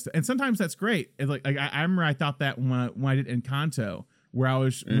from place to, and sometimes that's great. Like I remember I thought that when I did Encanto, where I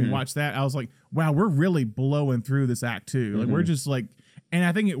was when we watched that, I was like, wow, we're really blowing through this act too. Like we're just like, and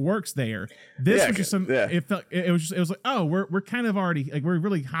I think it works there. This was just it felt it was like, oh, we're kind of already like we're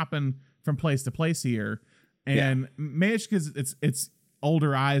really hopping from place to place here, and maybe it's because it's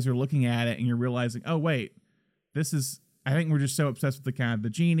older eyes are looking at it and you're realizing, oh wait, this is. I think we're just so obsessed with the kind of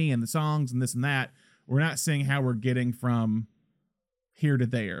the genie and the songs and this and that. We're not seeing how we're getting from here to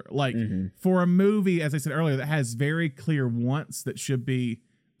there. Like for a movie, as I said earlier, that has very clear wants that should be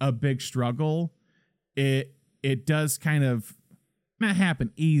a big struggle. It does kind of not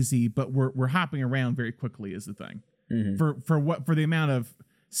happen easy, but we're hopping around very quickly is the thing for the amount of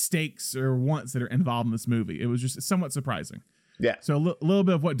stakes or wants that are involved in this movie. It was just somewhat surprising. Yeah. So a little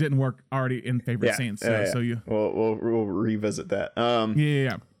bit of what didn't work already in favorite scenes. So you we'll revisit that.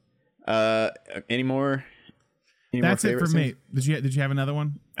 Any more? That's it for scenes? me. Did you have another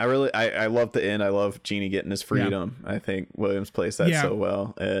one? I love the end. I love Genie getting his freedom. I think Williams plays that so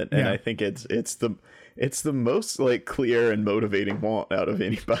well, and I think it's the most like clear and motivating want out of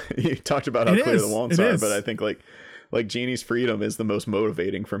anybody. You talked about how clear the wants are, but I think like Genie's freedom is the most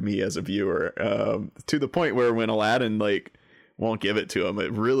motivating for me as a viewer. To the point where when Aladdin like won't give it to him,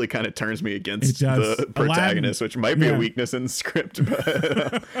 it really kind of turns me against the protagonist, Aladdin, which might be a weakness in the script,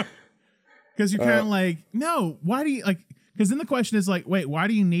 but. Because you're kind of like, no, why do you like? Because then the question is like, wait, why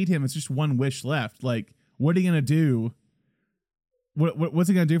do you need him? It's just one wish left. Like, what are you gonna do? What's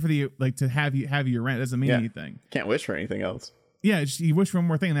he gonna do for the like to have you rent? It doesn't mean anything. Can't wish for anything else. Yeah, you wish for one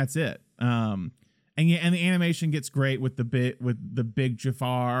more thing, and that's it. And the animation gets great with the big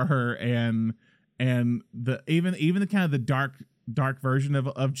Jafar and the even the kind of the dark version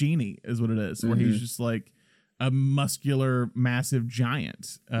of Genie is what it is, where he's just like a muscular, massive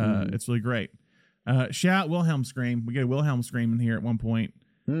giant. It's really great. Shout out Wilhelm scream. We get a Wilhelm scream in here at one point.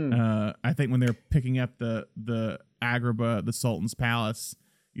 I think when they're picking up the Agrabah, the Sultan's palace,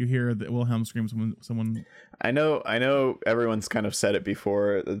 you hear the Wilhelm screams when someone. I know everyone's kind of said it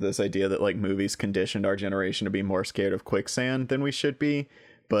before, this idea that like movies conditioned our generation to be more scared of quicksand than we should be.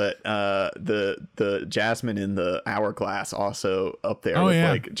 But the Jasmine in the hourglass also up there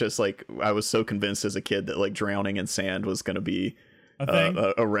like just like I was so convinced as a kid that like drowning in sand was going to be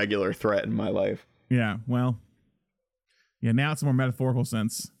a regular threat in my life. Yeah, well, now it's a more metaphorical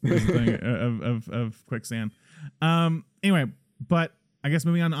sense of quicksand. Anyway, but I guess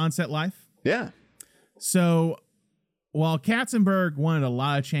moving on to on-set life. Yeah. So while Katzenberg wanted a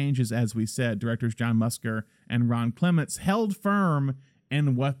lot of changes, as we said, directors John Musker and Ron Clements held firm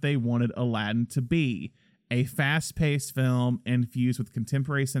and what they wanted Aladdin to be, a fast-paced film infused with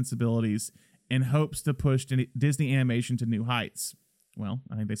contemporary sensibilities in hopes to push Disney animation to new heights. Well,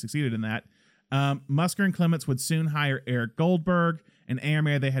 I think they succeeded in that. Musker and Clements would soon hire Eric Goldberg, an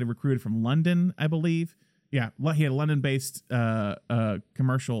animator they had recruited from London, I believe. Yeah, he had a London-based anime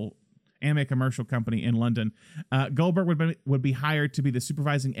commercial company in London. Goldberg would be hired to be the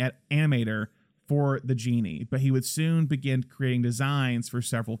supervising animator for the Genie, but he would soon begin creating designs for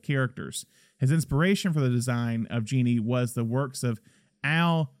several characters. His inspiration for the design of Genie was the works of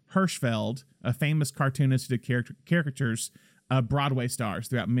Al Hirschfeld, a famous cartoonist who did caricatures of Broadway stars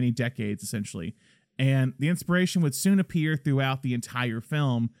throughout many decades, essentially. And the inspiration would soon appear throughout the entire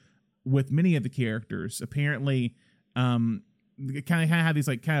film with many of the characters. Apparently, it kind of had these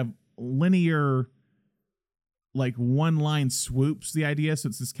like kind of linear, like one-line swoops, the idea. So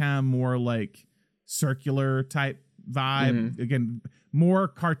it's this kind of more like circular type vibe. Again, more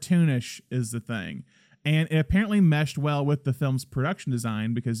cartoonish is the thing, and it apparently meshed well with the film's production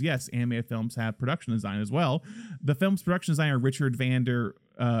design, because yes, animated films have production design as well. The film's production designer Richard van der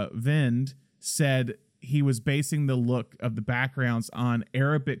Vind said he was basing the look of the backgrounds on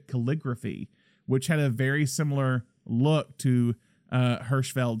Arabic calligraphy, which had a very similar look to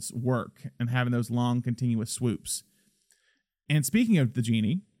Hirschfeld's work, and having those long continuous swoops. And speaking of the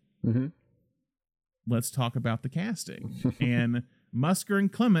Genie, let's talk about the casting. And Musker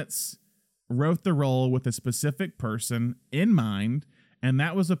and Clements wrote the role with a specific person in mind, and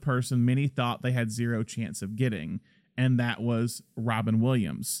that was a person many thought they had zero chance of getting, and that was Robin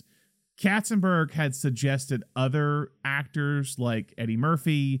Williams. Katzenberg had suggested other actors like Eddie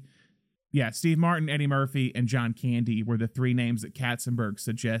Murphy. Yeah, Steve Martin, Eddie Murphy, and John Candy were the three names that Katzenberg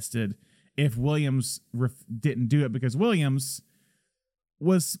suggested if Williams didn't do it, because Williams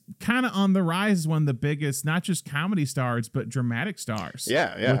was kind of on the rise as one of the biggest, not just comedy stars, but dramatic stars.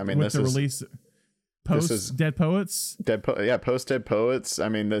 Yeah. I mean, with the release post Dead Poets. Post Dead Poets. I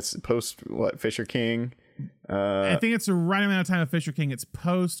mean, this post Fisher King. I think it's the right amount of time of Fisher King. It's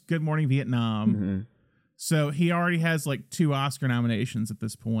post Good Morning Vietnam. Mm-hmm. So he already has like 2 Oscar nominations at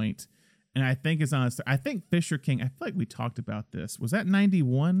this point. And I think I think Fisher King, I feel like we talked about this. Was that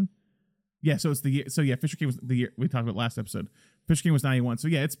 91? Yeah, so it's the year. So yeah, Fisher King was the year we talked about last episode. Fisher King was 91. So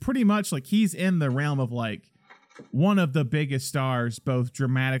yeah, it's pretty much like he's in the realm of like one of the biggest stars, both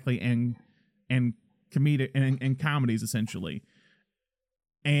dramatically and comedic and comedies essentially.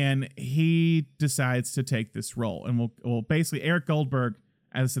 And he decides to take this role. And we'll basically, Eric Goldberg,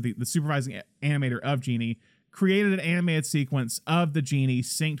 as I said, the supervising animator of Genie, created an animated sequence of the genie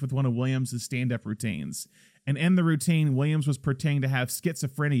synced with one of Williams' stand-up routines. And in the routine, Williams was pretending to have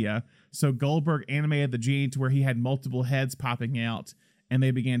schizophrenia, so Goldberg animated the genie to where he had multiple heads popping out, and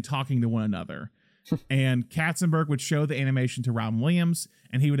they began talking to one another. And Katzenberg would show the animation to Robin Williams,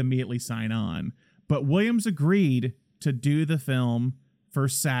 and he would immediately sign on. But Williams agreed to do the film for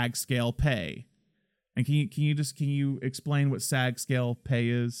SAG scale pay. And can you explain what SAG scale pay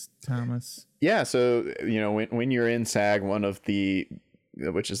is, Thomas? Yeah, so when you're in SAG,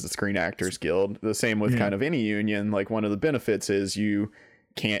 which is the Screen Actors Guild, the same with kind of any union, like one of the benefits is you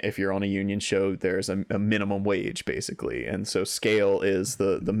can't, if you're on a union show, there's a minimum wage basically. And so scale is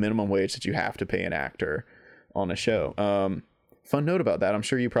the minimum wage that you have to pay an actor on a show. Fun note about that. I'm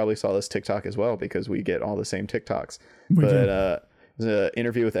sure you probably saw this TikTok as well because we get all the same TikToks. There's an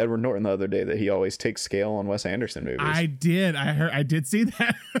interview with Edward Norton the other day that he always takes scale on Wes Anderson movies. I did see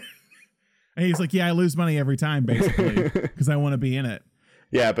that. And he's like, yeah, I lose money every time basically because I want to be in it.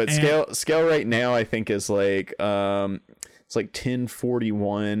 Yeah, but scale right now I think is like it's like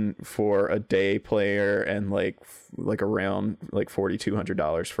 1041 for a day player and like around like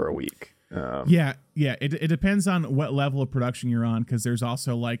 $4,200 for a week. It depends on what level of production you're on because there's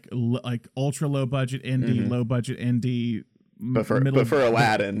also like ultra low budget indie, low budget indie. But for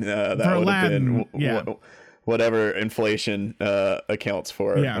Aladdin, that would have been whatever inflation accounts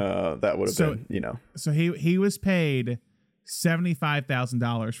for. That would have been, So he was paid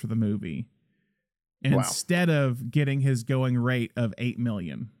 $75,000 for the movie instead of getting his going rate of $8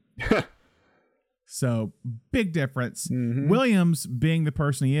 million. So big difference. Mm-hmm. Williams, being the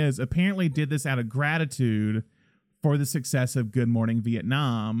person he is, apparently did this out of gratitude for the success of Good Morning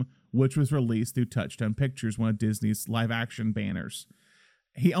Vietnam, which was released through Touchstone Pictures, one of Disney's live-action banners.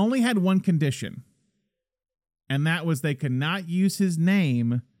 He only had one condition, and that was they could not use his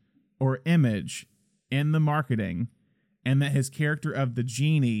name or image in the marketing, and that his character of the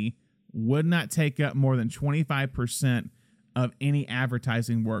genie would not take up more than 25% of any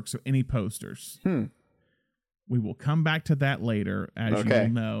advertising work, so any posters. We will come baback to that later, as you will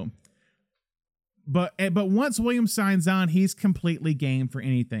know. But once Williams signs on, he's completely game for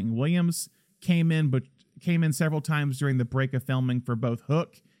anything. Williams came in several times during the break of filming for both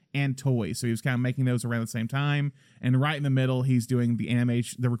Hook and Toy, so he was kind of making those around the same time. And right in the middle, he's doing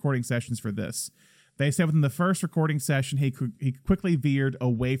the recording sessions for this. They said within the first recording session, he quickly veered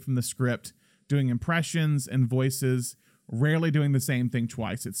away from the script, doing impressions and voices, rarely doing the same thing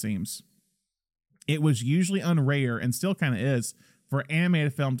twice. It seems it was usually rare and still kind of is for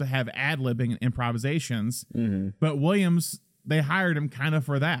animated film to have ad-libbing and improvisations. Mm-hmm. But Williams, they hired him kind of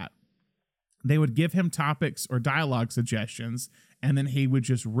for that. They would give him topics or dialogue suggestions, and then he would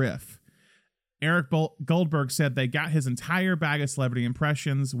just riff. Eric Goldberg said they got his entire bag of celebrity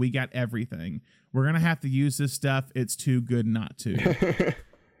impressions. We got everything. We're going to have to use this stuff. It's too good not to.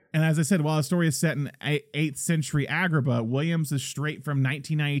 And as I said, while the story is set in 8th century Agrabah, Williams is straight from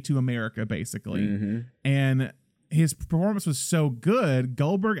 1992 America, basically. Mm-hmm. And his performance was so good,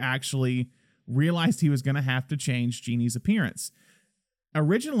 Goldberg actually realized he was going to have to change Genie's appearance.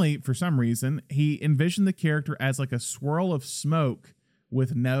 Originally, for some reason, he envisioned the character as like a swirl of smoke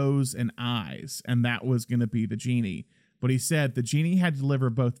with nose and eyes, and that was going to be the genie. But he said the genie had to deliver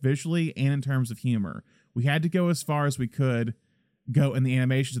both visually and in terms of humor. We had to go as far as we could go in the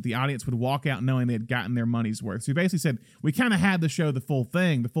animations that the audience would walk out knowing they had gotten their money's worth. So he basically said, we kind of had to show the full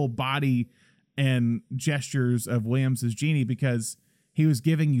thing, the full body and gestures of Williams' genie, because he was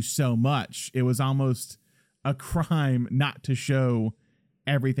giving you so much. It was almost a crime not to show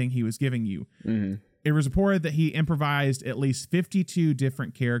everything he was giving you. Mm-hmm. It was reported that he improvised at least 52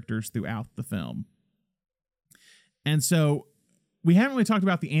 different characters throughout the film. And so we haven't really talked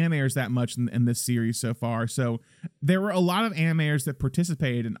about the animators that much in this series so far. So there were a lot of animators that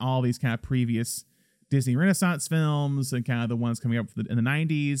participated in all these kind of previous Disney Renaissance films and kind of the ones coming up in the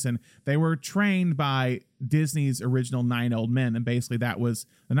 90s. And they were trained by Disney's original 9 Old Men. And basically that was,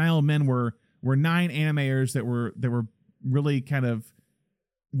 the 9 Old Men were 9 animators that were really kind of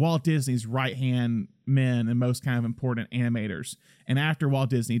Walt Disney's right-hand men and most kind of important animators. And after Walt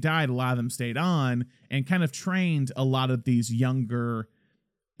Disney died, a lot of them stayed on and kind of trained a lot of these younger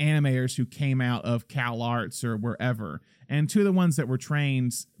animators who came out of Cal Arts or wherever. And two of the ones that were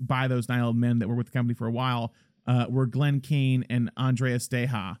trained by those 9 Old Men that were with the company for a while were Glenn Keane and Andreas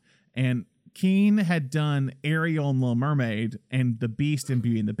Deha. And Keane had done Ariel and Little Mermaid, and the Beast and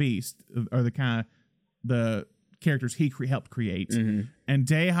Beauty and the Beast are the kind of the characters he helped create. Mm-hmm. And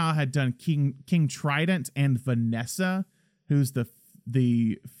Deha had done King Trident and Vanessa, who's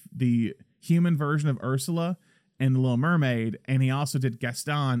the human version of Ursula in The Little Mermaid, and he also did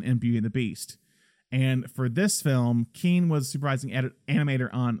Gaston in Beauty and the Beast. And for this film, Keane was supervising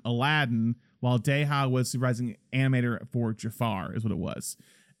animator on Aladdin, while Deha was supervising animator for Jafar, is what it was.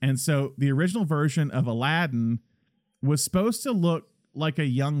 And so the original version of Aladdin was supposed to look like a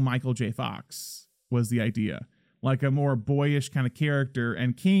young Michael J. Fox, was the idea. Like a more boyish kind of character.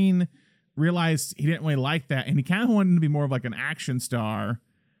 And Keane realized he didn't really like that, and he kind of wanted him to be more of like an action star.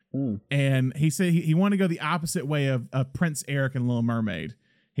 And he said he wanted to go the opposite way of Prince Eric and Little Mermaid.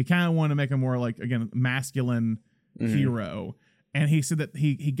 He kind of wanted to make him more like, again, masculine hero. And he said that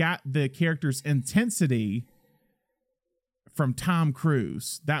he got the character's intensity from Tom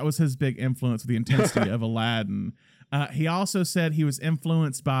Cruise. That was his big influence with the intensity of Aladdin. He also said he was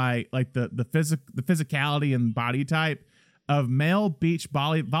influenced by like the physicality and body type of male beach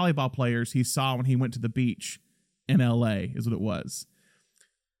volleyball players he saw when he went to the beach in LA, is what it was.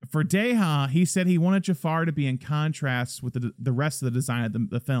 For Deha, he said he wanted Jafar to be in contrast with the rest of the design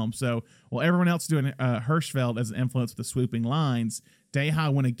of the film. So while everyone else is doing Hirschfeld as an influence with the swooping lines,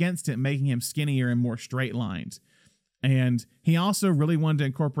 Deha went against it, making him skinnier and more straight lined. And he also really wanted to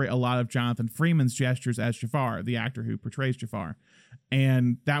incorporate a lot of Jonathan Freeman's gestures as Jafar, the actor who portrays Jafar.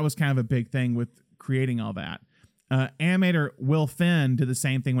 And that was kind of a big thing with creating all that. Animator Will Finn did the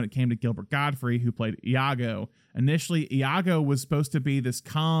same thing when it came to Gilbert Godfrey, who played Iago. Initially, Iago was supposed to be this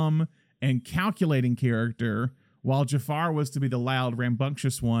calm and calculating character, while Jafar was to be the loud,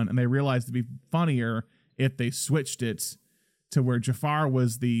 rambunctious one, and they realized it'd be funnier if they switched it to where Jafar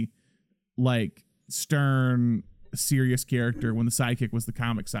was the, like, stern, serious character when the sidekick was the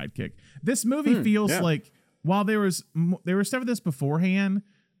comic sidekick. This movie feels like, while there was stuff of this beforehand,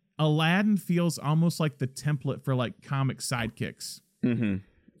 Aladdin feels almost like the template for like comic sidekicks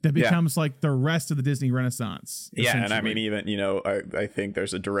that becomes like the rest of the Disney Renaissance. Yeah, and I mean, even I think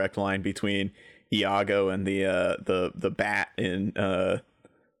there's a direct line between Iago and the bat in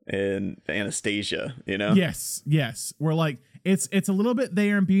Anastasia. Yes. We're like it's a little bit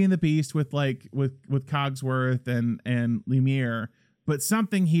there in Beauty and the Beast with Cogsworth and Lumiere, but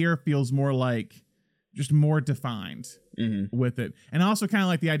something here feels more like just more defined. With it, and also kind of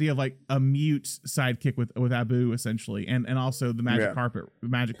like the idea of like a mute sidekick with Abu essentially, and also the magic carpet.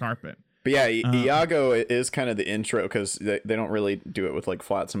 But yeah, Iago is kind of the intro, because they don't really do it with like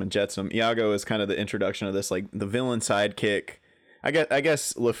Flotsam and Jetsam. Iago is kind of the introduction of this, like the villain sidekick. I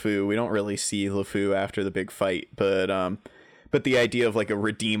guess LeFou. We don't really see LeFou after the big fight, but the idea of like a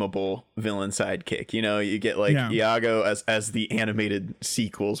redeemable villain sidekick. You get like Iago as the animated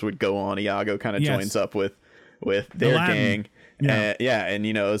sequels would go on. Iago kind of joins up with their gang. And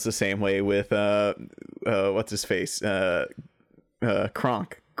it's the same way with what's his face,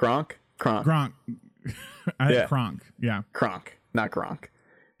 Kronk. Kronk, Kronk, not Gronk,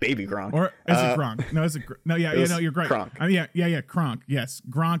 baby Gronk, or is it Gronk? No, you're great. Kronk. Kronk. Yes,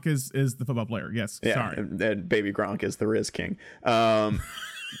 Gronk is the football player. Yes, sorry. And baby Gronk is the Riz King.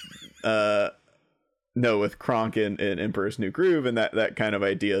 No, with Kronk in Emperor's New Groove, and that kind of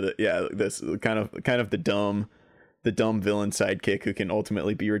idea that this kind of the dumb villain sidekick who can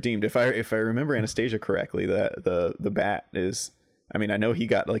ultimately be redeemed. If I remember Anastasia correctly, that the bat is, I mean, I know he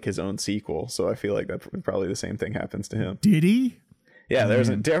got like his own sequel, so I feel like that probably the same thing happens to him. Did he? Yeah, there's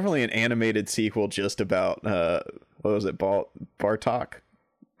definitely an animated sequel just about what was it, Bartok.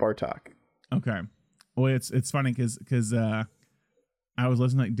 Okay, well, it's funny because I was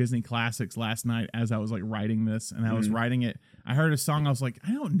listening to like Disney classics last night as I was like writing this, and I was writing it. I heard a song. I was like,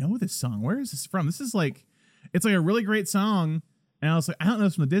 I don't know this song. Where is this from? This is like, it's like a really great song. And I was like, I don't know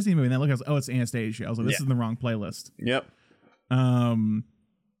this from the Disney movie. And then I looked, I was like, oh, it's Anastasia. I was like, this is in the wrong playlist. Yep. But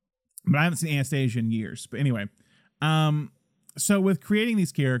I haven't seen Anastasia in years. But anyway, so with creating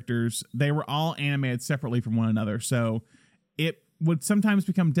these characters, they were all animated separately from one another. So it would sometimes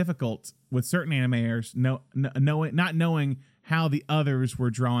become difficult with certain animators not knowing how the others were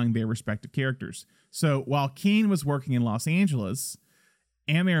drawing their respective characters. So while Keen was working in Los Angeles,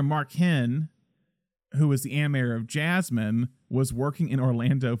 animator Mark Henn, who was the animator of Jasmine, was working in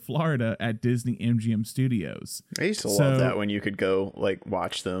Orlando, Florida at Disney MGM Studios. I used to love that when you could go like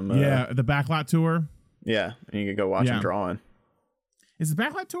watch them. The Backlot Tour. Yeah, and you could go watch them drawing. Is the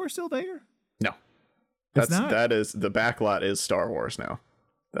Backlot Tour still there? No. That is the Backlot is Star Wars now.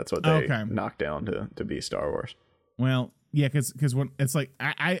 That's what they knocked down to be Star Wars. Well, yeah, because when it's like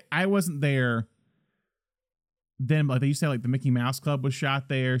I wasn't there then, like they used to have like the Mickey Mouse Club was shot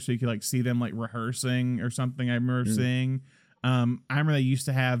there, so you could like see them like rehearsing or something. I remember seeing. I remember they used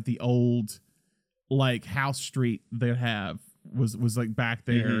to have the old like House Street they'd have was like back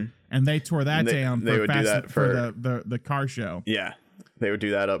there, and they tore that down. They would do that for the car show. Yeah, they would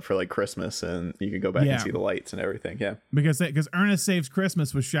do that up for like Christmas, and you could go back and see the lights and everything. Yeah, because Ernest Saves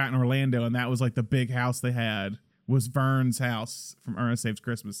Christmas was shot in Orlando, and that was like the big house they had was Vern's house from Ernest Saves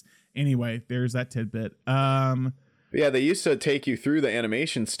Christmas. Anyway, there's that tidbit. Yeah, they used to take you through the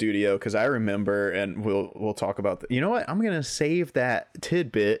animation studio, because I remember, and we'll talk about you know what? I'm gonna save that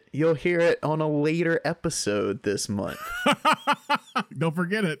tidbit. You'll hear it on a later episode this month. Don't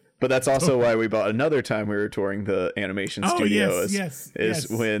forget it. But that's also why we bought another time we were touring the animation studio. Yes.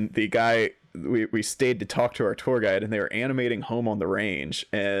 When the guy we stayed to talk to our tour guide, and they were animating Home on the Range,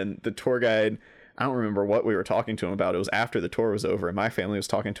 and the tour guide, I don't remember what we were talking to him about. It was after the tour was over, and my family was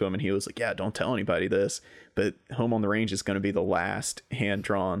talking to him, and he was like, yeah, don't tell anybody this, but Home on the Range is going to be the last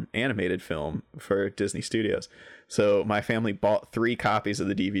hand-drawn animated film for Disney Studios. So my family bought 3 copies of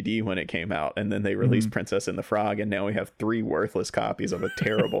the DVD when it came out, and then they released Princess and the Frog, and now we have 3 worthless copies of a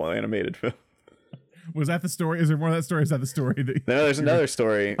terrible animated film. Was that the story? Is there more of that story? Is that the story? No, there's another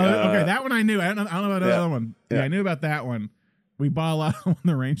story. Okay, that one I knew. I don't know about the other one. Yeah, I knew about that one. We bought a lot on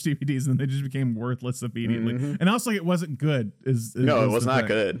the Range DVDs, and they just became worthless immediately. And also, it wasn't good. No, it was not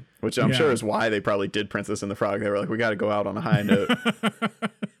good, which I'm sure is why they probably did Princess and the Frog. They were like, we got to go out on a high note.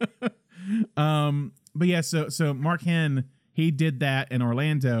 But yeah, so Mark Henn, he did that in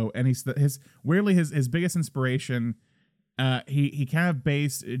Orlando, and his biggest inspiration, he kind of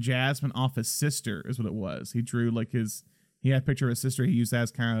based Jasmine off his sister, is what it was. He drew he had a picture of his sister. He used that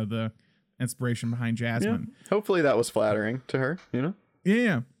as kind of the inspiration behind Jasmine. Yeah. Hopefully that was flattering to her, you know?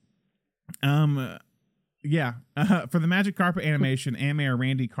 Yeah. For the Magic Carpet animation, animator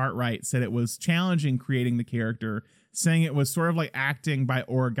Randy Cartwright said it was challenging creating the character, saying it was sort of like acting by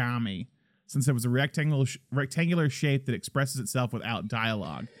origami, since it was a rectangular shape that expresses itself without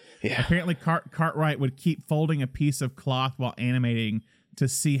dialogue. Yeah. Apparently Cartwright would keep folding a piece of cloth while animating to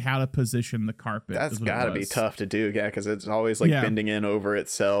see how to position the carpet. That's got to be tough to do, because it's always like bending in over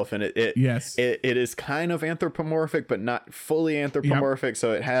itself, and it is kind of anthropomorphic, but not fully anthropomorphic. Yep.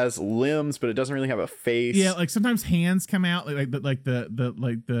 So it has limbs, but it doesn't really have a face. Yeah, like sometimes hands come out, like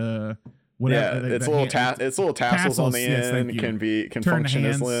the whatever. Yeah, its little tassels on the end can function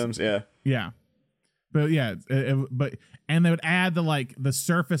as limbs. Yeah. But yeah, and they would add the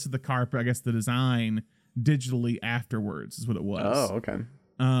surface of the carpet, I guess the design, digitally afterwards is what it was. Oh, okay.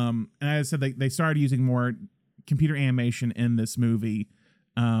 And as I said, they started using more computer animation in this movie.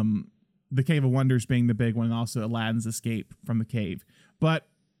 The Cave of Wonders being the big one, and also Aladdin's escape from the cave. But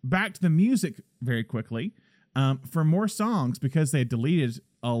back to the music very quickly. For more songs, because they had deleted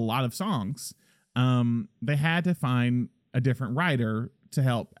a lot of songs, they had to find a different writer to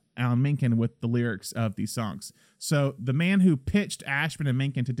help Alan Menken with the lyrics of these songs. So the man who pitched Ashman and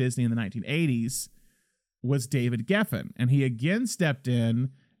Menken to Disney in the 1980s was David Geffen, and he again stepped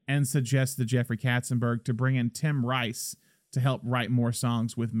in and suggested Jeffrey Katzenberg to bring in Tim Rice to help write more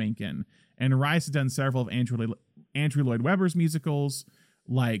songs with Menken. And Rice had done several of Andrew Lloyd Webber's musicals,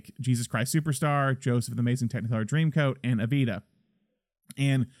 like Jesus Christ Superstar, Joseph and the Amazing Technicolor Dreamcoat, and Evita.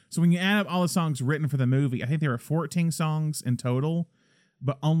 And so when you add up all the songs written for the movie, I think there were 14 songs in total,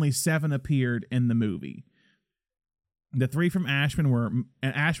 but only 7 appeared in the movie. The 3 from Ashman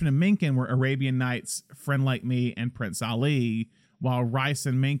and Menken were Arabian Nights, Friend Like Me, and Prince Ali, while Rice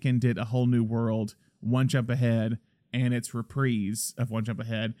and Menken did A Whole New World, One Jump Ahead, and its reprise of One Jump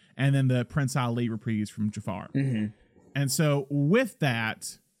Ahead, and then the Prince Ali reprise from Jafar. Mm-hmm. And so with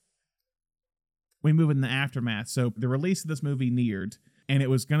that, we move in the aftermath. So the release of this movie neared, and it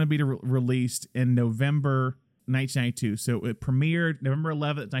was going to be released in November 1992. So it premiered November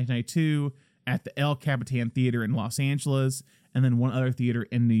 11th, 1992, at the El Capitan Theater in Los Angeles, and then one other theater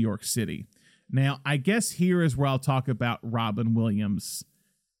in New York City. Now, I guess here is where I'll talk about Robin Williams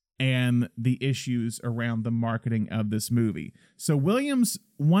and the issues around the marketing of this movie. So Williams,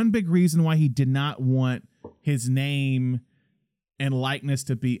 one big reason why he did not want his name and likeness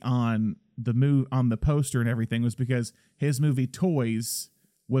to be on the poster and everything was because his movie Toys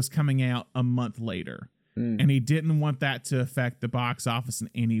was coming out a month later. And he didn't want that to affect the box office in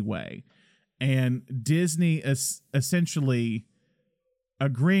any way. And Disney is essentially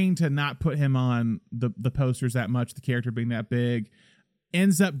agreeing to not put him on the posters that much, the character being that big,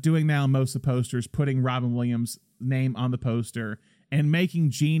 ends up doing that on most of the posters, putting Robin Williams' name on the poster and making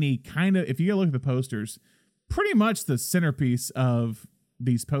Genie kind of, if you look at the posters, pretty much the centerpiece of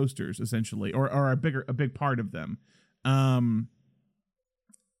these posters, essentially, or a big part of them.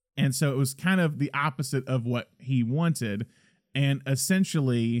 And so it was kind of the opposite of what he wanted. And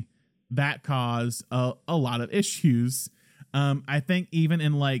essentially that caused a lot of issues. I think even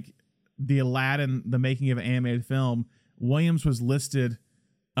in like the Aladdin, the making of an animated film, Williams was listed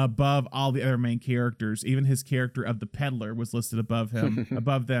above all the other main characters. Even his character of the peddler was listed above him,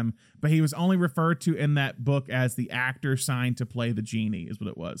 above them. But he was only referred to in that book as the actor signed to play the genie, is what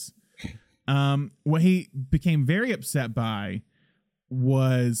it was. What he became very upset by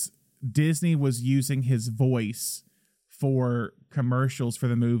was Disney was using his voice for commercials for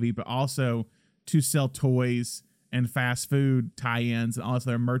the movie, but also to sell toys and fast food tie-ins and all this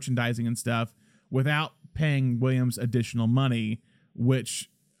other merchandising and stuff without paying Williams additional money, which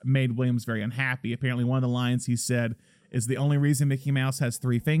made Williams very unhappy. Apparently one of the lines he said is the only reason Mickey Mouse has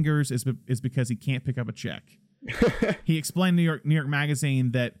 3 fingers is because he can't pick up a check. He explained to New York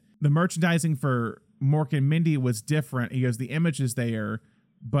Magazine that the merchandising for Mork and Mindy was different. He goes, the image is there,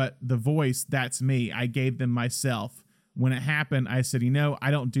 but the voice, that's me. I gave them myself. When it happened, I said,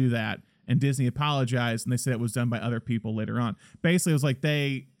 I don't do that. And Disney apologized, and they said it was done by other people later on. Basically, it was like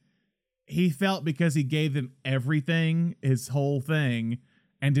he felt because he gave them everything, his whole thing,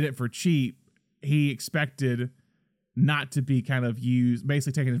 and did it for cheap, he expected not to be kind of used,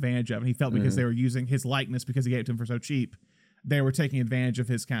 basically taken advantage of. And he felt because they were using his likeness because he gave it to him for so cheap, they were taking advantage of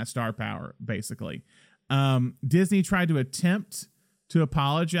his kind of star power, basically. Disney tried to attempt to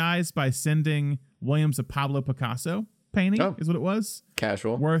apologize by sending Williams a Pablo Picasso painting, is what it was.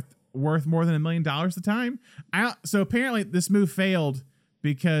 Casual. Worth more than $1 million at the time. So apparently this move failed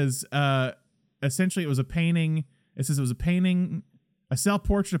because essentially it was a painting. It says it was a painting, a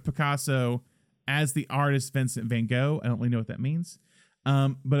self-portrait of Picasso as the artist Vincent van Gogh. I don't really know what that means.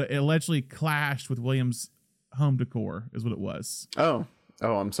 But it allegedly clashed with Williams' home decor is what it was. Oh,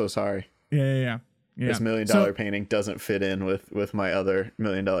 I'm so sorry. Yeah. This $1 million painting doesn't fit in with my other $1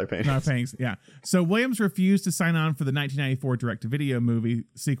 million paintings. Yeah. So Williams refused to sign on for the 1994 direct-to-video movie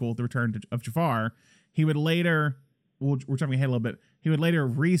sequel, The Return of Jafar. He would later, we're jumping ahead a little bit, he would later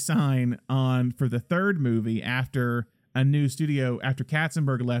re-sign on for the third movie after a new studio, after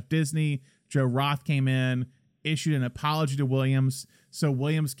Katzenberg left Disney. Joe Roth came in, issued an apology to Williams. So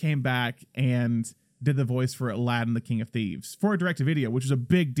Williams came back and did the voice for Aladdin, the King of Thieves, for a direct-to-video, which is a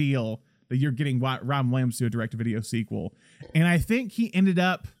big deal that you're getting Robin Williams to a direct-to-video sequel. And I think he ended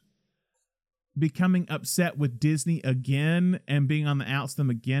up becoming upset with Disney again and being on the outs them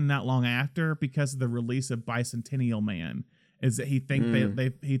again not long after because of the release of Bicentennial Man. Is that he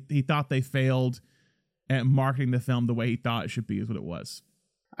he thought they failed at marketing the film the way he thought it should be, is what it was.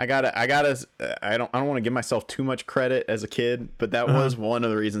 I don't want to give myself too much credit as a kid, but that was one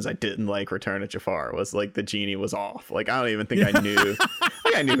of the reasons I didn't like Return of Jafar, was like the genie was off. Like I don't even think I knew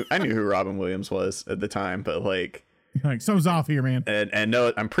I knew who Robin Williams was at the time, but like something's off here, man. And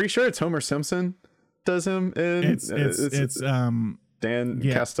no, I'm pretty sure it's Homer Simpson does him in it's Dan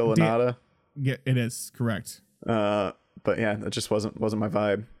Castellaneta. Yeah, it is correct. But yeah, that just wasn't my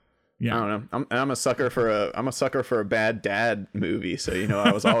vibe. Yeah. I don't know. I'm a sucker for a bad dad movie, so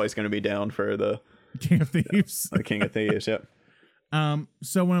I was always going to be down for the King of Thieves. The King of Thieves, yep.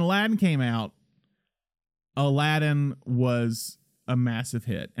 So when Aladdin came out, Aladdin was a massive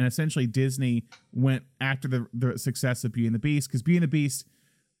hit, and essentially Disney went after the success of Beauty and the Beast, because Beauty and the Beast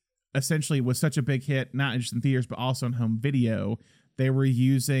essentially was such a big hit, not just in theaters but also on home video. They were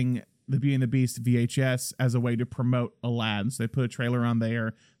using the Beauty and the Beast VHS as a way to promote Aladdin. So they put a trailer on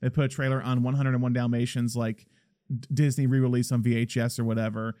there. They put a trailer on 101 Dalmatians, like Disney re-release on VHS or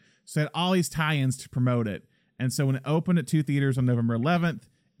whatever. So they had all these tie-ins to promote it. And so when it opened at 2 theaters on November 11th,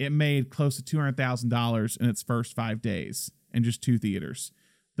 it made close to $200,000 in its first 5 days in just 2 theaters.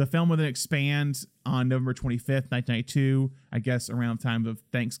 The film would then expand on November 25th, 1992, I guess around the time of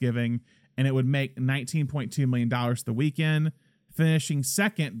Thanksgiving, and it would make $19.2 million the weekend, finishing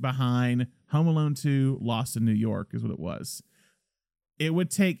second behind Home Alone 2, Lost in New York is what it was. It would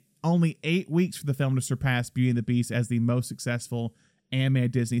take only 8 weeks for the film to surpass Beauty and the Beast as the most successful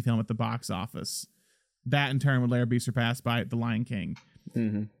animated Disney film at the box office. That in turn would later be surpassed by The Lion King.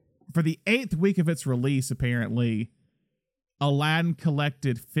 Mm-hmm. For the 8th week of its release, apparently, Aladdin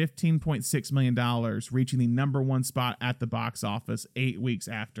collected $15.6 million, reaching the number one spot at the box office 8 weeks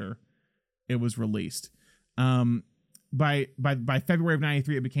after it was released. By February of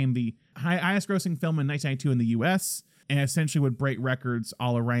 93, it became the highest grossing film in 1992 in the US, and essentially would break records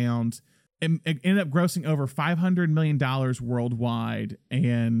all around. It ended up grossing over $500 million worldwide,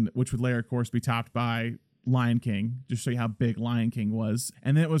 and which would later, of course, be topped by Lion King, just to show you how big Lion King was.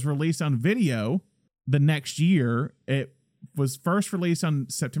 And then it was released on video the next year. It was first released on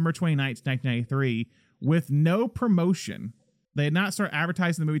September 29th, 1993, with no promotion. They had not started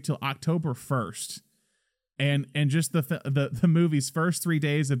advertising the movie till October 1st. And just the movie's first 3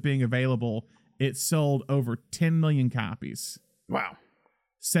 days of being available, it sold over 10 million copies. Wow.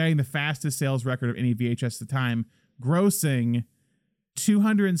 Setting the fastest sales record of any VHS at the time, grossing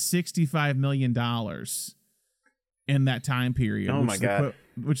 $265 million in that time period. Oh my God.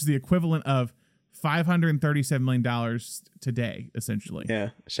 Which is the equivalent of $537 million today, essentially. Yeah.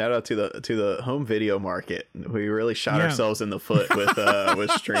 Shout out to the home video market. We really shot ourselves in the foot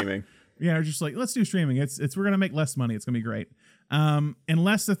with streaming. Yeah, we're just like, let's do streaming. It's we're gonna make less money. It's gonna be great. In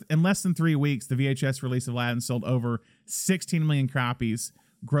less than 3 weeks, the VHS release of Aladdin sold over 16 million copies,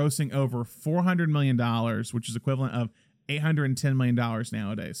 grossing over $400 million, which is equivalent of $810 million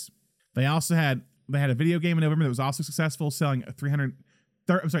nowadays. They had a video game in November that was also successful, selling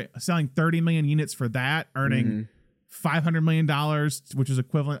 30 million units for that, earning $500 million, which is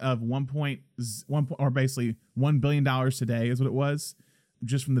equivalent of basically $1 billion today is what it was,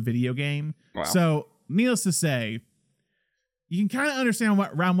 just from the video game. Wow. So, needless to say, you can kind of understand why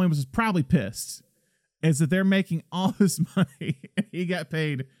Robin Williams is probably pissed, is that they're making all this money and he got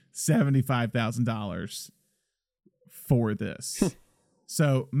paid $75,000 for this.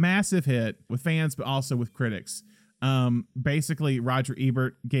 So, massive hit with fans, but also with critics. Basically, Roger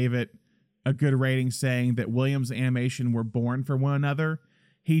Ebert gave it a good rating, saying that Williams and animation were born for one another.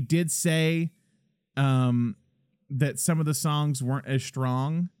 He did say that some of the songs weren't as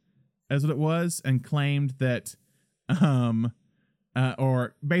strong as what it was, and claimed that,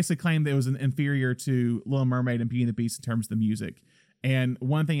 or basically claimed that it was inferior to Little Mermaid and Beauty and the Beast in terms of the music. And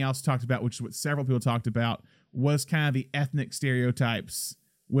one thing else talked about, which is what several people talked about, was kind of the ethnic stereotypes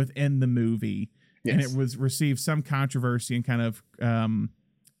within the movie. Yes. And it was received some controversy and kind of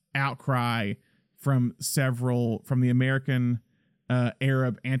outcry from the American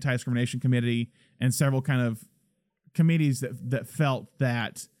Arab Anti-Discrimination Committee and several kind of committees that felt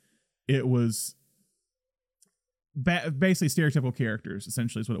that it was basically stereotypical characters,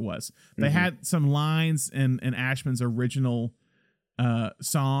 essentially is what it was. They had some lines in Ashman's original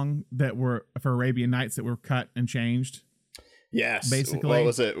song that were for Arabian Nights that were cut and changed. Yes. Basically. What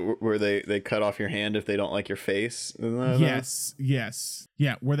was it? Where they cut off your hand if they don't like your face? Yes.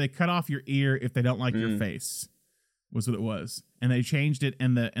 Yeah, where they cut off your ear if they don't like your face was what it was. And they changed it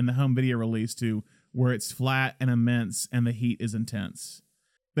in the home video release to where it's flat and immense and the heat is intense.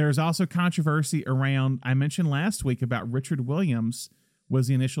 There's also controversy around, I mentioned last week about Richard Williams was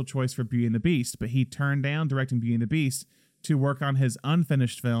the initial choice for Beauty and the Beast, but he turned down directing Beauty and the Beast to work on his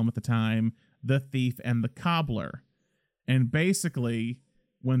unfinished film at the time, The Thief and the Cobbler. And basically,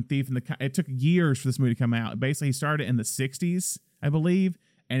 when it took years for this movie to come out. Basically, he started in the 60s, I believe,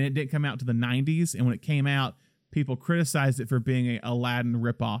 and it didn't come out to the 90s. And when it came out, people criticized it for being a Aladdin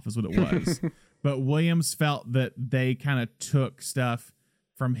ripoff, is what it was. But Williams felt that they kind of took stuff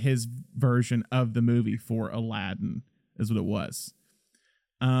from his version of the movie for Aladdin, is what it was.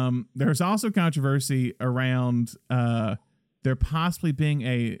 There's also controversy around there possibly being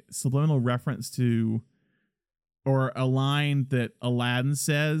a subliminal reference to, or a line that Aladdin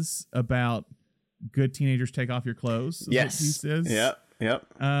says about good teenagers take off your clothes. Yes. He says. Yep.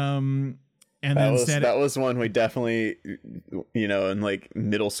 And that was one we definitely, in like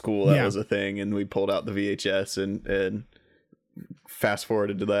middle school, that was a thing. And we pulled out the VHS and fast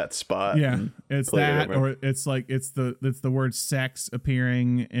forwarded to that spot. Yeah. It's that, or it's like, it's the word sex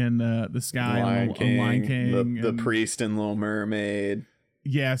appearing in the sky on Lion King. The priest in Little Mermaid.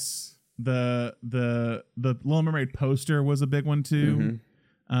 Yes. The Little Mermaid poster was a big one too.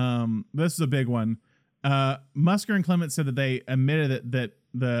 This is a big one. Musker and Clement said that they admitted that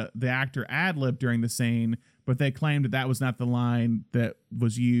the actor ad-libbed during the scene, but they claimed that was not the line that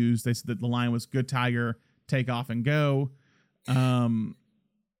was used. They said that the line was "Good tiger, take off and go."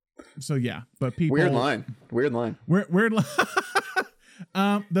 So yeah, but people weird line. Weird line. The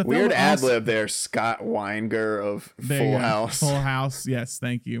weird ad-lib there. Scott Weinger of Full House. Full House. Yes,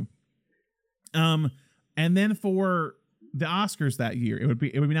 thank you. And then for the Oscars that year, it would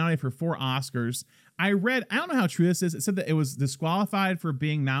be nominated for 4 Oscars. I don't know how true this is. It said that it was disqualified for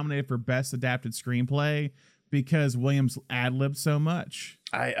being nominated for Best Adapted Screenplay, because Williams ad-libbed so much.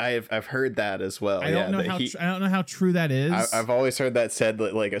 I've heard that as well. I don't know how true that is. I've always heard that said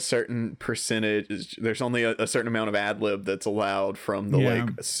that like a certain percentage, there's only a certain amount of ad lib that's allowed from the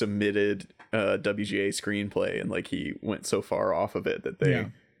like submitted WGA screenplay, and like he went so far off of it that they,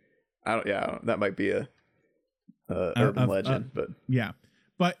 that might be a urban legend, but yeah,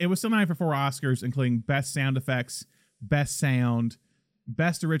 but it was still nominated for 4 Oscars, including Best Sound Effects, Best Sound,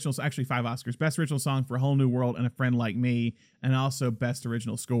 Best Original, actually 5 Oscars, Best Original Song for A Whole New World and A Friend Like Me, and also Best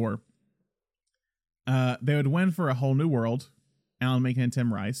Original Score. They would win for A Whole New World, Alan Menken and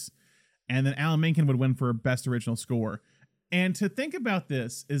Tim Rice, and then Alan Menken would win for Best Original Score. And to think about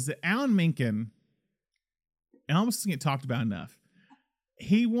this is that Alan Menken, and almost doesn't get talked about enough,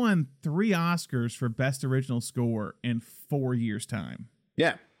 he won 3 Oscars for Best Original Score in 4 years' time.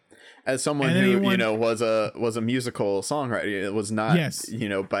 Yeah. As someone who was a musical songwriter, it was not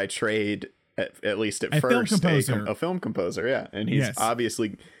by trade at least at first a film composer, and he's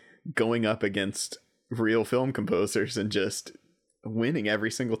obviously going up against real film composers and just winning every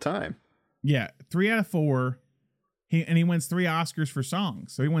single time. Yeah, 3 out of 4. He wins 3 Oscars for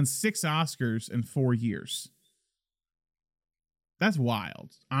songs, so he won 6 Oscars in 4 years. That's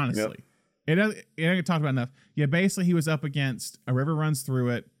wild, honestly. It doesn't get talked about enough. Yeah, basically he was up against A River Runs Through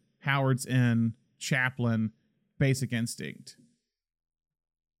It, Howard's End, Chaplin, Basic Instinct,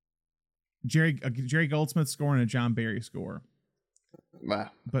 Jerry Goldsmith score, and a John Barry score.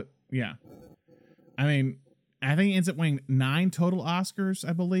 Wow. But yeah, I mean, I think he ends up winning 9 total Oscars,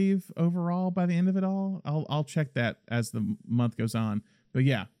 I believe, overall by the end of it all. I'll check that as the month goes on. But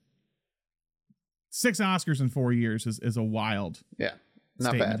yeah, 6 Oscars in 4 years is a wild not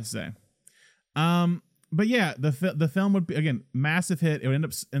statement bad to say. But yeah, the film would be, again, massive hit. It would end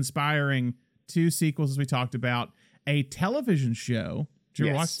up inspiring 2 sequels, as we talked about, a television show. Did you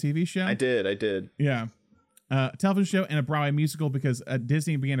ever watch the TV show? I did. Yeah. Television show and a Broadway musical, because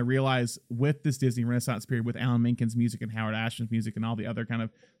Disney began to realize with this Disney Renaissance period, with Alan Menken's music and Howard Ashman's music and all the other kind of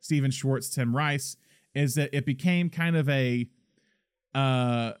Stephen Schwartz, Tim Rice, is that it became kind of a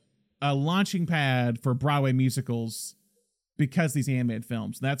launching pad for Broadway musicals because these animated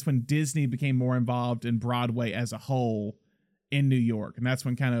films. That's when Disney became more involved in Broadway as a whole in New York. And that's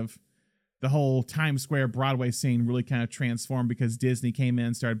when kind of the whole Times Square Broadway scene really kind of transformed, because Disney came in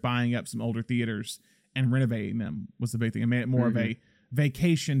and started buying up some older theaters and renovating them was the big thing. It made it more of a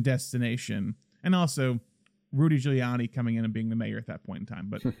vacation destination. And also Rudy Giuliani coming in and being the mayor at that point in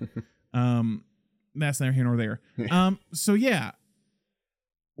time. But that's neither here nor there. So yeah,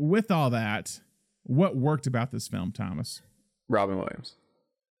 with all that, what worked about this film, Thomas? Robin Williams,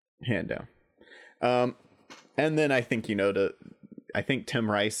 hand down. And then I think, I think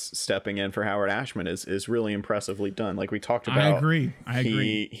Tim Rice stepping in for Howard Ashman is really impressively done. Like we talked about, I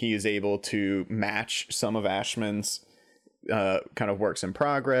agree. He is able to match some of Ashman's kind of works in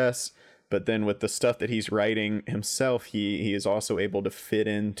progress, but then with the stuff that he's writing himself, he is also able to fit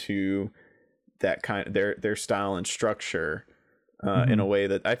into that kind of their style and structure in a way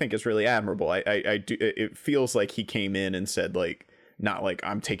that I think is really admirable. I do. It feels like he came in and said, like, not like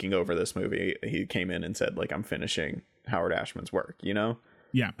I'm taking over this movie. He came in and said, like, I'm finishing Howard Ashman's work,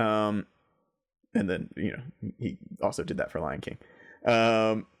 Yeah. And then, he also did that for Lion King.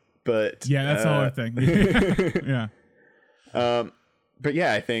 But yeah, that's all I think. Yeah. But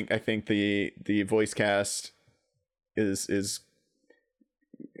yeah, I think the voice cast is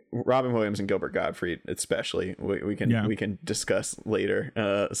Robin Williams and Gilbert Gottfried, especially. We can discuss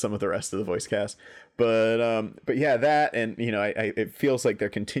later some of the rest of the voice cast, but yeah, that, and it feels like they're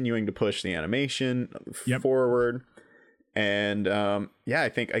continuing to push the animation forward, and I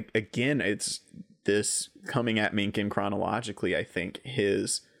think again it's this coming at Menken chronologically. I think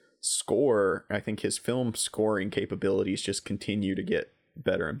his film scoring capabilities just continue to get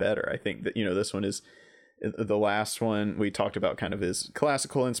better and better. I think that this one is. The last one we talked about kind of his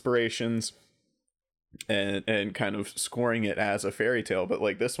classical inspirations and kind of scoring it as a fairy tale, but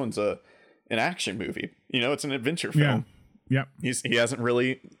like this one's an action movie. It's an adventure film. Yeah. He hasn't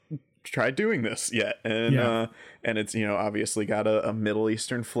really tried doing this yet, and it's obviously got a Middle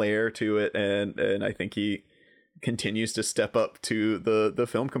Eastern flair to it, and I think he continues to step up to the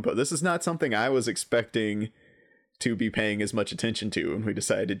film composer. This is not something I was expecting to be paying as much attention to when we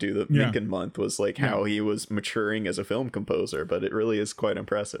decided to do the Menken month, was like how he was maturing as a film composer, but it really is quite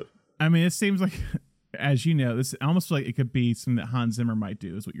impressive. I mean, it seems like, as you know, this almost like it could be something that Hans Zimmer might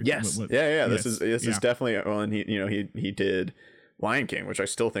do, is what you're saying. This is definitely one. He did Lion King, which I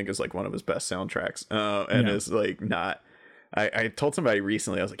still think is like one of his best soundtracks, and is like not I told somebody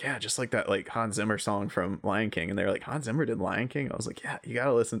recently, I was like, yeah, just like that like Hans Zimmer song from Lion King, and they were like, Hans Zimmer did Lion King? I was like, yeah, you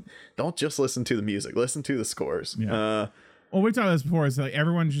gotta listen. Don't just listen to the music, listen to the scores. Yeah. Well, we talked about this before. It's like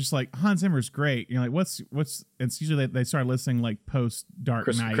everyone's just like, Hans Zimmer's great. You're like, what's? It's usually they start listening like post Dark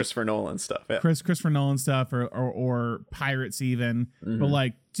Knight, Christopher Nolan stuff, yeah. Christopher Nolan stuff, or Pirates even. But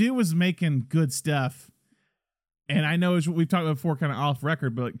like, dude was making good stuff. And I know, as we've talked about before, kind of off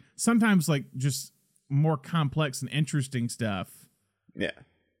record, but like sometimes like just more complex and interesting stuff. Yeah.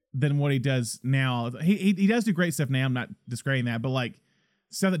 Than what he does now. He does do great stuff now. I'm not discrediting that, but like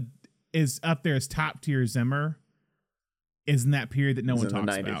stuff that is up there as top tier Zimmer is in that period that no one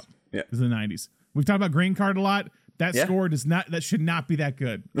talks about. Yeah. It's in the 90s. We've talked about Green Card a lot. That score that should not be that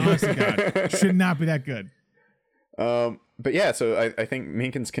good. Honestly, God, should not be that good. But yeah, so I think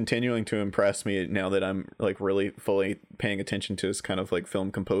Minkin's continuing to impress me now that I'm like really fully paying attention to his kind of like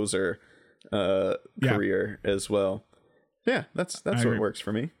film composer career as well. Yeah, that's what works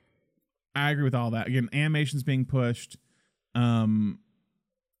for me. I agree with all that. Again, animation's being pushed. And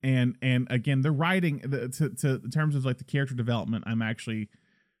again, the writing to in terms of like the character development, I'm actually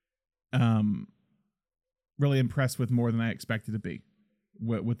really impressed with more than I expected to be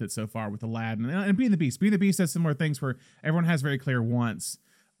with it so far with Aladdin and Beauty and the Beast. Beauty and the Beast has similar things where everyone has very clear wants,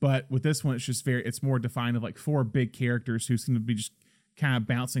 but with this one, it's more defined of like 4 big characters who seem to be just kind of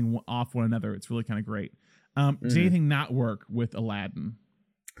bouncing off one another. It's really kind of great. Does anything not work with Aladdin?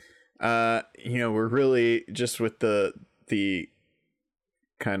 We're really just with the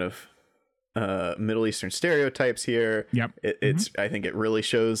kind of Middle Eastern stereotypes here. Yep. It's I think it really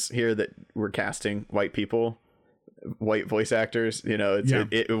shows here that we're casting white voice actors.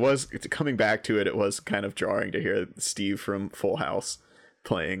 It was coming back to it. It was kind of jarring to hear Steve from Full House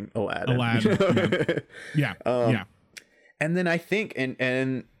playing Aladdin. Yeah. And then I think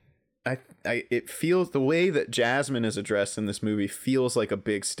and it feels the way that Jasmine is addressed in this movie feels like a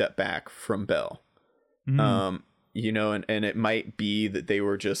big step back from Belle. And it might be that they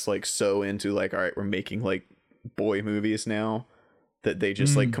were just like so into like, all right, we're making like boy movies now, that they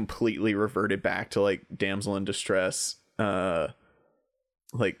just like completely reverted back to like damsel in distress,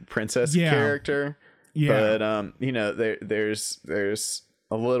 like princess character. Yeah. But there's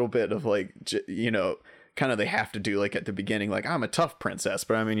a little bit of like kind of they have to do like at the beginning, like I'm a tough princess,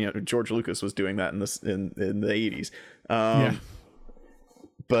 but I mean, George Lucas was doing that in the 80s.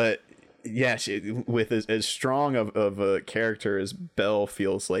 But yeah, with as strong of a character as Belle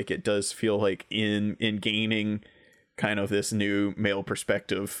feels like, it does feel like in gaining kind of this new male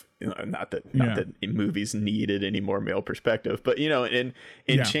perspective, not that movies needed any more male perspective, but in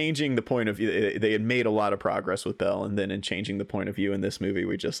changing the point of view, they had made a lot of progress with Belle, and then in changing the point of view in this movie,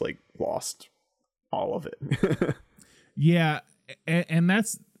 we just like lost all of it. Yeah, and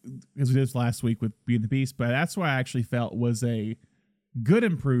that's as we did last week with Beauty and the Beast, but that's why I actually felt was a good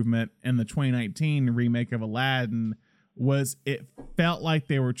improvement in the 2019 remake of Aladdin. Was it felt like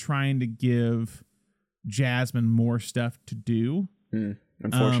they were trying to give Jasmine more stuff to do.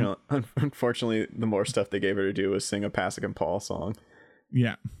 Unfortunately, the more stuff they gave her to do was sing a Pasek and Paul song.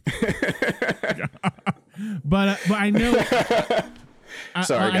 Yeah. but I know.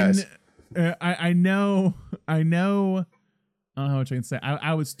 Sorry, guys. I know. I don't know how much I can say.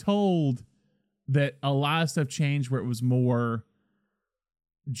 I was told that a lot of stuff changed where it was more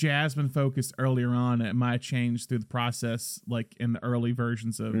Jasmine focused earlier on. It might change through the process, like in the early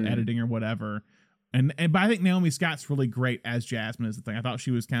versions of editing or whatever. But I think Naomi Scott's really great as Jasmine is the thing. I thought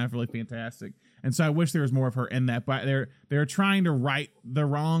she was kind of really fantastic. And so I wish there was more of her in that. But they're trying to right the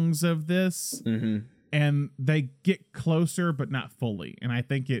wrongs of this. And they get closer, but not fully. And I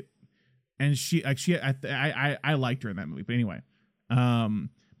think I liked her in that movie. But anyway.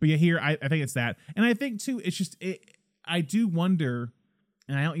 But yeah, here I think it's that. And I think too, it's just I do wonder,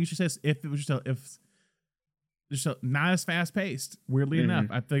 and I don't usually say if it was just not as fast paced. Weirdly enough,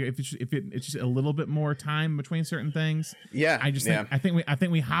 I think if it's just a little bit more time between certain things. Yeah, I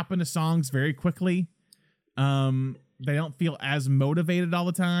think we hop into songs very quickly. They don't feel as motivated all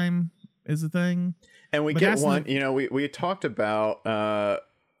the time. Is the thing, and we get one. We talked about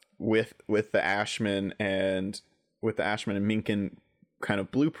with the Ashman and Minkin kind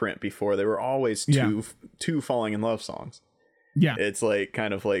of blueprint before. They were always two falling in love songs. Yeah, it's like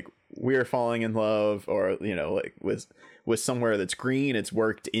kind of like we're falling in love, or like with somewhere that's green, it's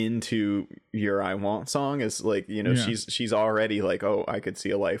worked into your I Want song is like she's already like, oh, I could see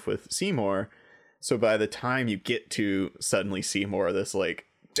a life with Seymour. So by the time you get to suddenly Seymour, this like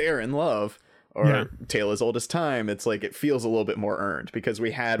they're in love or Tale as Old as Time, it's like it feels a little bit more earned because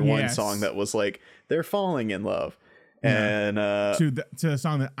we had one song that was like they're falling in love. And to the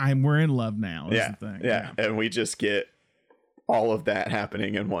song that we're in love now is the thing. And we just get all of that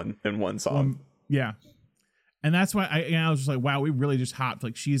happening in one song. Yeah. And that's why I was just like, wow, we really just hopped.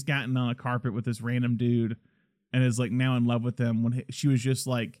 Like, she's gotten on a carpet with this random dude and is like now in love with him when she was just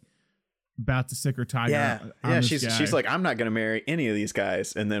like about to sick her tiger. She's like, I'm not gonna marry any of these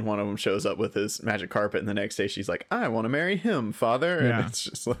guys, and then one of them shows up with his magic carpet, and the next day she's like, I want to marry him, father. And it's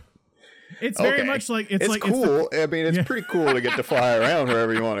just like, it's very much like it's like cool. I mean, it's pretty cool to get to fly around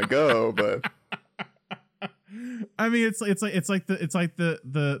wherever you want to go, but I mean, it's like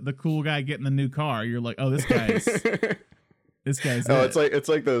the cool guy getting the new car. You're like, oh, this guy's it's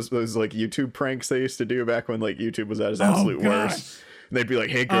like those like YouTube pranks they used to do back when like YouTube was at its absolute worst. And they'd be like,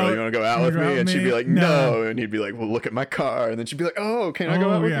 hey girl, you want to go out with me? And she'd be like, no. And he'd be like, well, look at my car. And then she'd be like, oh, can I go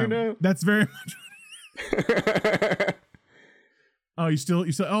out with you now? That's very much. Oh, you still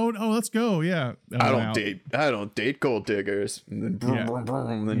oh let's go. Yeah. I don't date gold diggers. And then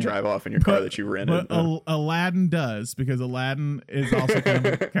and then drive off in your car that you rented. But Aladdin does, because Aladdin is also kind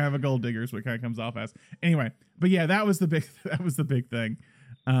of a gold digger, is what it kind of comes off as. Anyway, but yeah, that was the big thing.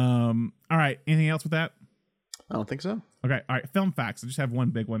 All right, anything else with that? I don't think so. Okay, all right, film facts. I just have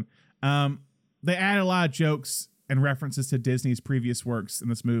one big one. They added a lot of jokes and references to Disney's previous works in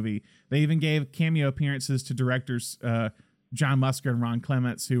this movie. They even gave cameo appearances to directors John Musker and Ron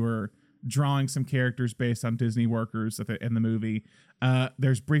Clements, who were drawing some characters based on Disney workers in the movie.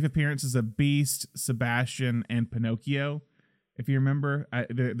 There's brief appearances of Beast, Sebastian, and Pinocchio. If you remember,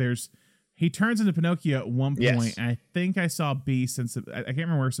 he turns into Pinocchio at one point. Yes. And I think I saw Beast, and I can't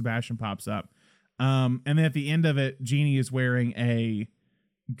remember where Sebastian pops up. And then at the end of it, Genie is wearing a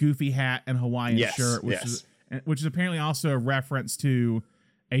goofy hat and Hawaiian shirt, which is apparently also a reference to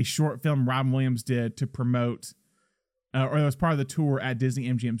a short film Robin Williams did to promote, or it was part of the tour at Disney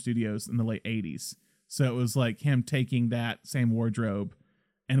MGM Studios in the late 80s. So it was like him taking that same wardrobe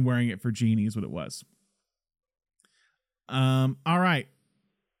and wearing it for Genie is what it was. All right.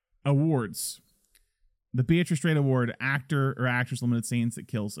 Awards. The Beatrice Straight Award, actor or actress limited scenes that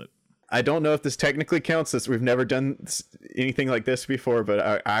kills it. I don't know if this technically counts, as we've never done anything like this before,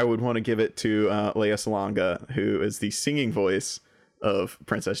 but I would want to give it to Lea Salonga, who is the singing voice of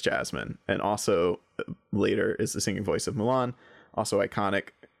Princess Jasmine, and also later is the singing voice of Mulan, also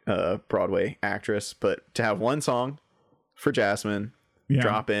iconic Broadway actress. But to have one song for Jasmine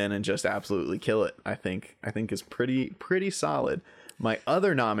drop in and just absolutely kill it, I think is pretty solid. My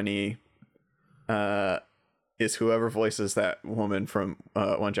other nominee is whoever voices that woman from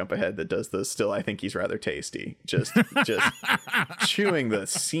One Jump Ahead that does the Still I Think He's Rather Tasty. Just chewing the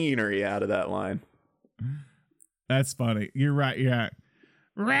scenery out of that line. That's funny. You're right. Yeah.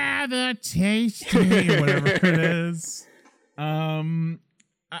 Rather tasty, whatever it is. For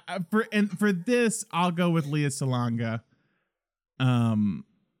this, I'll go with Lea Salonga.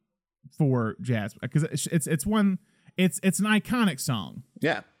 For Jasmine, because it's an iconic song.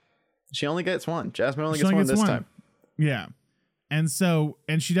 Yeah. She only gets one. Jasmine only gets one this time. Yeah, and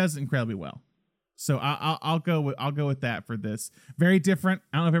she does it incredibly well. So I'll go with that for this. Very different.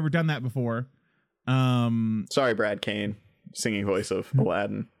 I don't know if I've ever done that before. Sorry, Brad Kane, singing voice of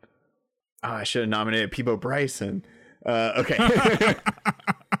Aladdin. Oh, I should have nominated Peebo Bryson. Okay.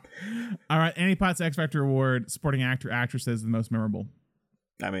 All right. Annie Potts X Factor Award, supporting actor, actress is the most memorable.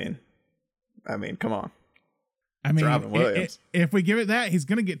 I mean, come on. I mean, Robin Williams. If we give it that, he's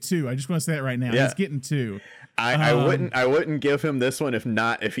gonna get 2. I just want to say that right now. Yeah. He's getting 2. I wouldn't give him this one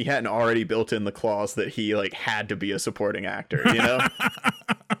if he hadn't already built in the clause that he like had to be a supporting actor. You know?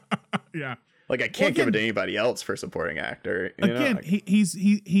 Yeah. Like I can't give it to anybody else for supporting actor.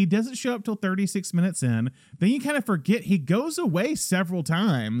 He doesn't show up till 36 minutes in. Then you kind of forget he goes away several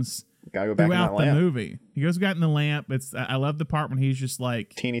times. Gotta go back throughout in that the lamp. movie. He goes back in the lamp. I love the part when he's just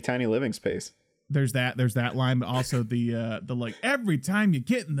like teeny tiny living space. There's that line, but also the like every time you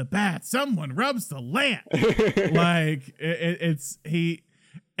get in the bath, someone rubs the lamp. Like it's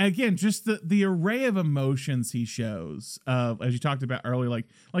again, just the array of emotions he shows of, as you talked about earlier, like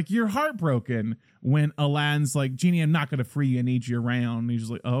you're heartbroken when Aladdin's like, Genie, I'm not gonna free you, I need you around. And he's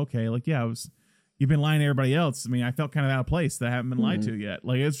just like, oh, okay, like yeah, you've been lying to everybody else. I mean, I felt kind of out of place that I haven't been lied to yet.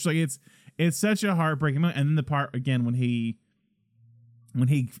 Like it's just like it's such a heartbreaking moment. And then the part again when he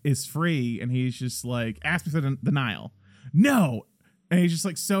is free and he's just like, ask me for the Nile. No. And he's just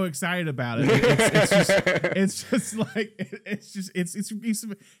like so excited about it.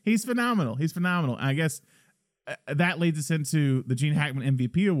 He's phenomenal. He's phenomenal. And I guess that leads us into the Gene Hackman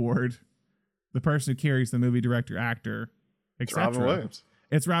MVP award. The person who carries the movie, director, actor, etc. Robin Williams.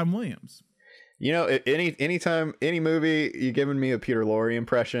 It's Robin Williams. You know, anytime, any movie you giving me a Peter Lorre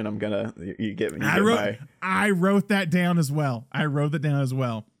impression, I'm gonna I wrote that down as well.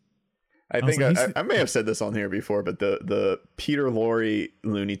 I think I may have said this on here before, but the Peter Lorre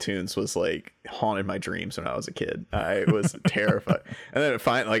Looney Tunes was like haunted my dreams when I was a kid. I was terrified. And then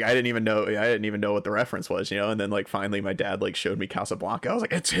finally, I didn't even know what the reference was, and then like finally my dad like showed me Casablanca. I was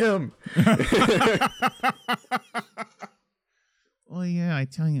like, it's him. Well, yeah, I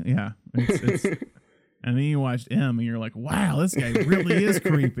tell you, yeah. It's and then you watched M and you're like, wow, this guy really is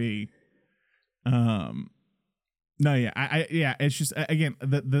creepy. No, yeah, it's just, again,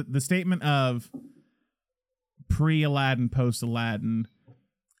 the statement of pre-Aladdin, post-Aladdin,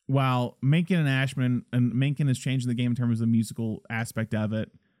 while Menken and Ashman, and Menken is changing the game in terms of the musical aspect of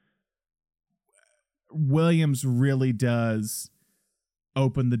it, Williams really does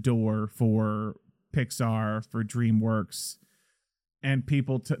open the door for Pixar, for DreamWorks, and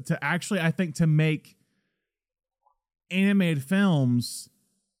people to actually, I think, to make animated films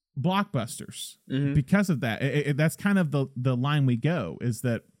blockbusters because of that. That's kind of the line we go, is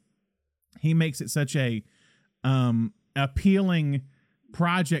that he makes it such a appealing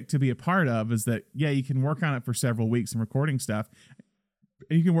project to be a part of, is that, yeah, you can work on it for several weeks and recording stuff,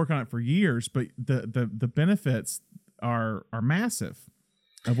 you can work on it for years, but the benefits are massive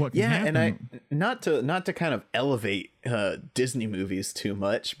of what can happen. And not to kind of elevate Disney movies too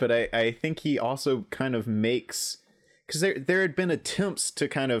much, but I think he also kind of makes, because there had been attempts to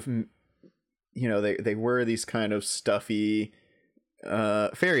kind of, they were these kind of stuffy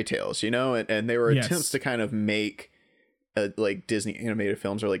fairy tales, and they were attempts to kind of make like Disney animated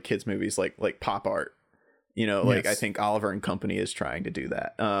films or like kids movies like pop art, like I think Oliver and Company is trying to do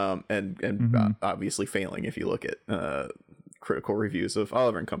that, and obviously failing if you look at critical reviews of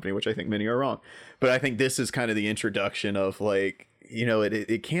Oliver and Company, which I think many are wrong. But I think this is kind of the introduction of like,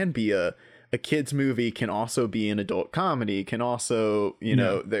 it can be a kid's movie, can also be an adult comedy, can also,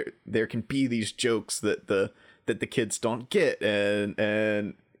 there can be these jokes that the kids don't get.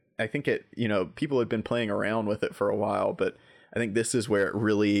 And I think people have been playing around with it for a while, but I think this is where it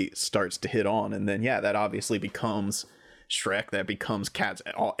really starts to hit on. And then, that obviously becomes Shrek, that becomes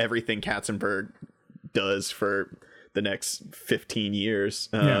everything Katzenberg does for the next 15 years,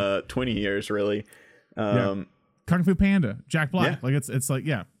 20 years, really. Kung Fu Panda, Jack Black. Like it's like,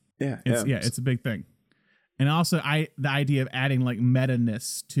 it's a big thing. And also the idea of adding like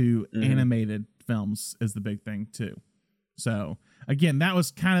meta-ness to animated films is the big thing too. So again, that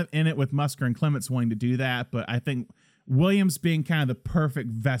was kind of in it with Musker and Clements wanting to do that, but I think Williams being kind of the perfect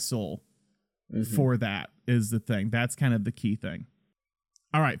vessel for that is the thing. That's kind of the key thing.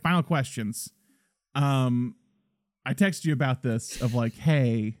 All right, final questions. I texted you about this of like,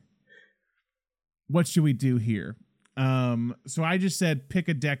 hey, what should we do here? So I just said pick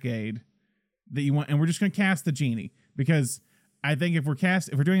a decade that you want, and we're just going to cast the genie, because I think if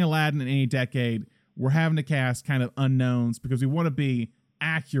we're doing Aladdin in any decade, we're having to cast kind of unknowns, because we want to be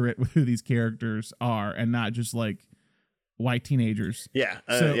accurate with who these characters are and not just like white teenagers.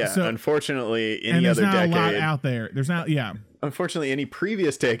 So unfortunately, any other decade, there's not a lot out there. There's not. Unfortunately, any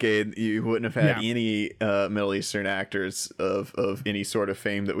previous decade, you wouldn't have had any Middle Eastern actors of any sort of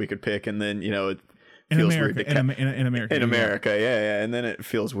fame that we could pick, and then it feels weird to in America, and then it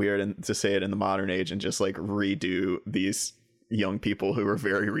feels weird to say it in the modern age and just like redo these young people who were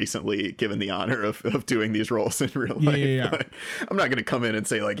very recently given the honor of doing these roles in real life. But I'm not going to come in and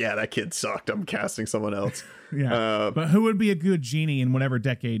say like, that kid sucked, I'm casting someone else. But who would be a good genie in whatever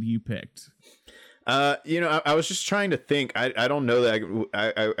decade you picked? I was just trying to think. I don't know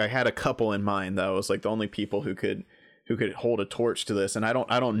that I had a couple in mind that was like the only people who could hold a torch to this, and I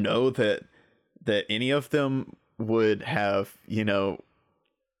don't know that any of them would have,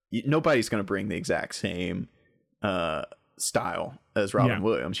 nobody's going to bring the exact same style as Robin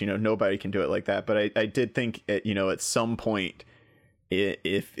Williams. Nobody can do it like that. But I did think at some point,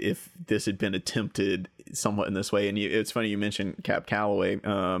 if this had been attempted somewhat in this way, and it's funny you mentioned Cab Calloway,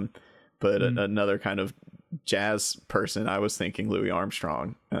 but another kind of jazz person, I was thinking Louis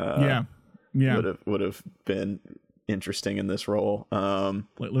Armstrong. Would have been interesting in this role.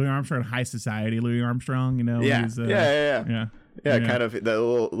 Like Louis Armstrong, High Society. Louis Armstrong, kind of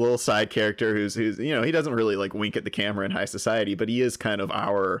the little side character who's he doesn't really like wink at the camera in High Society, but he is kind of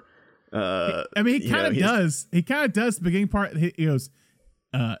our. He kind of does. He kind of does. The beginning part, he goes,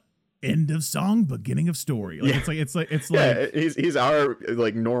 end of song, beginning of story. Like it's like he's our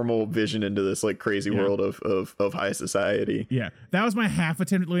like normal vision into this like crazy world of high society. That was my half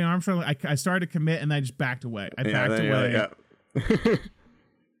attempt at Louis Armstrong. I started to commit and I just backed away. The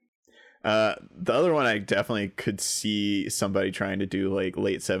other one I definitely could see somebody trying to do like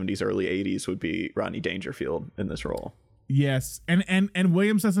late 70s early 80s would be Rodney Dangerfield in this role. Yes, and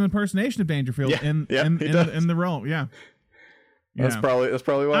Williams does an impersonation of Dangerfield in the role. That's Yeah.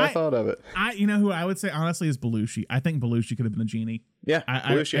 probably why I thought of it. You know who I would say honestly is Belushi. I think Belushi could have been the genie. Yeah,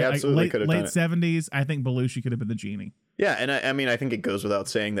 Belushi absolutely could have done it. Late 70s, I think Belushi could have been the genie. Yeah, and I mean, I think it goes without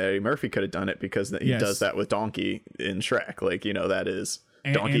saying that Eddie Murphy could have done it because he does that with Donkey in Shrek. Like, you know, that is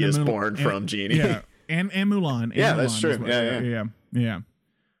Donkey is born from Genie. Yeah, and Mulan. And yeah, Mulan that's true. Yeah.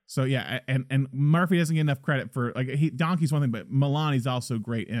 So yeah, and Murphy doesn't get enough credit for Donkey's one thing, but Mulan he's also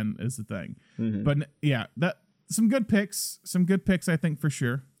great in is the thing. Mm-hmm. But yeah, some good picks, I think for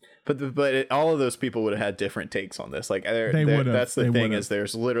sure. But all of those people would have had different takes on this. Like they would have. That's the thing is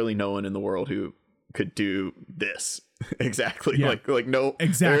there's literally no one in the world who could do this exactly. Yeah. Like no,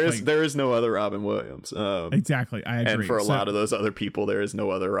 exactly. There is no other Robin Williams. Exactly, I agree. And for a lot of those other people, there is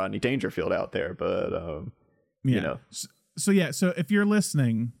no other Rodney Dangerfield out there. But you know, so if you're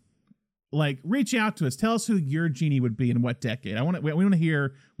listening, like reach out to us. Tell us who your genie would be in what decade. We want to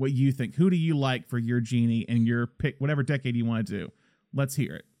hear what you think. Who do you like for your genie and your pick, whatever decade you want to do? Let's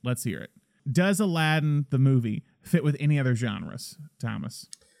hear it. Does Aladdin the movie fit with any other genres, Thomas?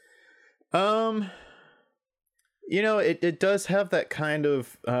 You know, it does have that kind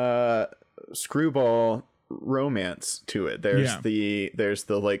of screwball romance to it. There's the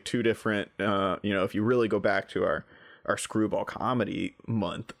like two different you know, if you really go back to our screwball comedy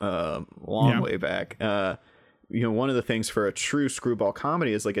month way back, you know, one of the things for a true screwball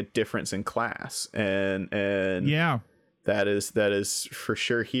comedy is like a difference in class and yeah, that is for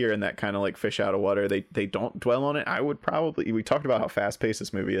sure here, and that kind of like fish out of water. They don't dwell on it. We talked about how fast paced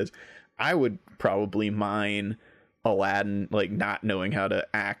this movie is. I would probably mine Aladdin like not knowing how to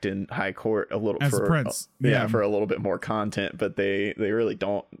act in high court a little as a prince. For a little bit more content, but they really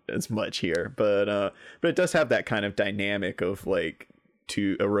don't as much here. But it does have that kind of dynamic of like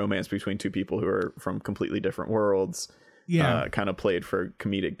a romance between two people who are from completely different worlds. Yeah, kind of played for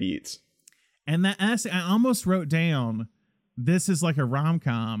comedic beats. And that honestly, I almost wrote down this is like a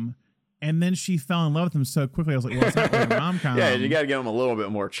rom-com, and then she fell in love with him so quickly. I was like, well, it's not really a rom-com. Yeah, you got to give him a little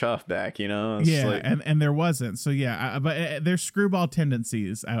bit more chuff back, you know? And there wasn't. So yeah, but there's screwball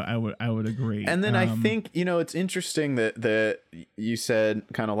tendencies. I would agree. And then I think, you know, it's interesting that you said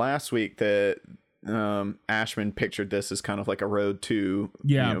kind of last week that Ashman pictured this as kind of like a Road 2,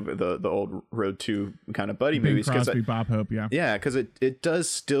 you know, the old Road 2 kind of buddy Bing movies. Crosby, Bob Hope, yeah, because it does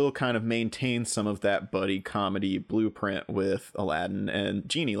still kind of maintain some of that buddy comedy blueprint with Aladdin and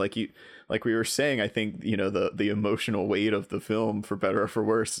Genie. Like we were saying, I think, you know, the emotional weight of the film, for better or for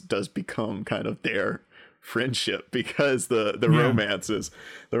worse, does become kind of their friendship because the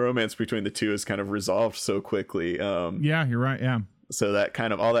romance between the two is kind of resolved so quickly. Yeah, you're right. Yeah. So all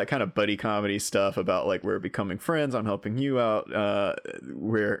that kind of buddy comedy stuff about like we're becoming friends, I'm helping you out,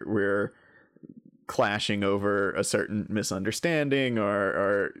 we're clashing over a certain misunderstanding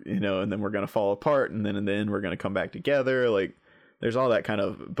or you know, and then we're gonna fall apart, and then in the end we're gonna come back together. Like there's all that kind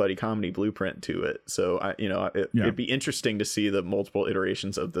of buddy comedy blueprint to it. So it'd be interesting to see the multiple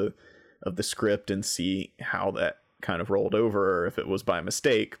iterations of the script and see how that kind of rolled over, or if it was by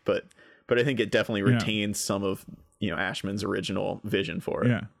mistake. But I think it definitely retains some of, you know, Ashman's original vision for it.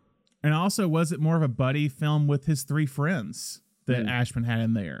 Yeah. And also, was it more of a buddy film with his three friends that Ashman had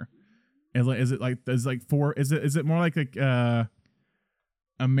in there? Is it more like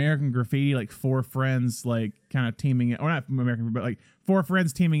American Graffiti, like four friends like kind of teaming, or not American, but like four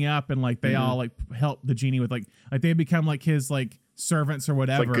friends teaming up, and like they all like help the genie with like they become like his like servants or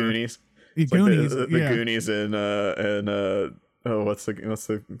whatever. It's like Goonies. Goonies, like the Goonies and what's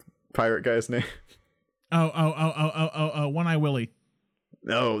the pirate guy's name? One Eye Willie.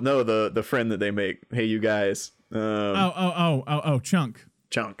 No, the friend that they make. Hey, you guys. Chunk.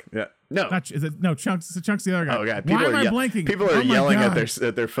 Chunk. Yeah. No. Chunk's the other guy. Oh god. Why am I blanking? People are yelling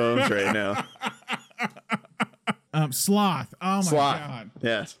at their phones right now. Sloth. Oh my god.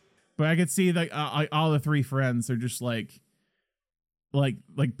 Yes. But I could see like all the three friends are just like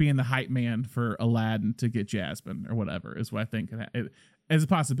being the hype man for Aladdin to get Jasmine or whatever is what I think is a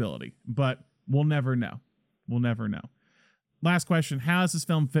possibility, but we'll never know. Last question: how does this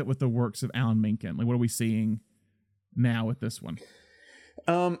film fit with the works of Alan Menken? Like, what are we seeing now with this one?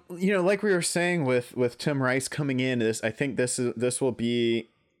 You know, like we were saying with Tim Rice coming in, I think this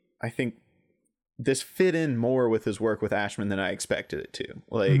fit in more with his work with Ashman than I expected it to.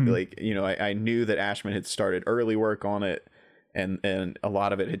 Like, you know, I knew that Ashman had started early work on it, and a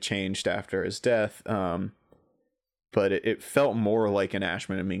lot of it had changed after his death. But it felt more like an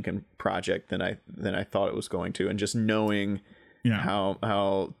Ashman and Menken project than I thought it was going to, and just knowing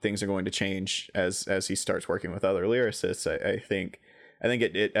how things are going to change as he starts working with other lyricists, I think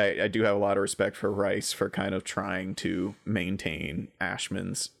I do have a lot of respect for Rice for kind of trying to maintain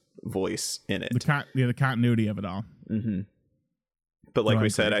Ashman's voice in it. The continuity of it all. Mm-hmm. But like I we agree.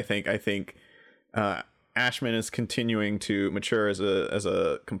 said, I think Ashman is continuing to mature as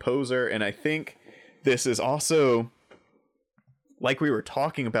a composer, and I think this is also, like we were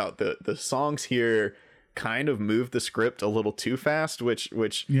talking about, the songs here kind of move the script a little too fast, which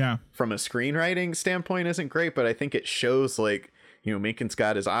from a screenwriting standpoint isn't great, but I think it shows, like, you know, Menken's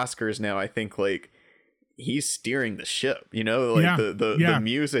got his Oscars now. I think like he's steering the ship, you know, like the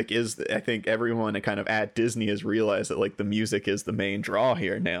music is, I think everyone kind of at Disney has realized that like the music is the main draw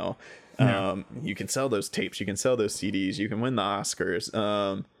here now. You can sell those tapes, you can sell those CDs, you can win the Oscars.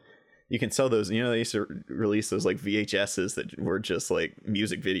 You can sell those, you know, they used to release those like VHSs that were just like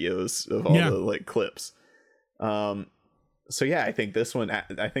music videos of all the like clips. So yeah, I think this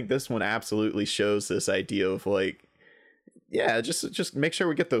one absolutely shows this idea of like, yeah, just make sure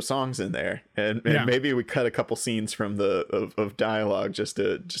we get those songs in there, and maybe we cut a couple scenes from of dialogue just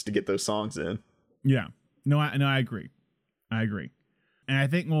to get those songs in. Yeah, I agree. And I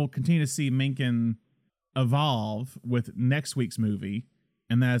think we'll continue to see Menken evolve with next week's movie,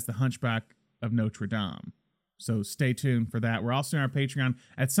 and that is The Hunchback of Notre Dame. So stay tuned for that. We're also on our Patreon.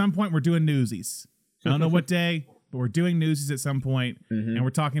 At some point, we're doing Newsies. I don't know what day, but we're doing Newsies at some point, and we're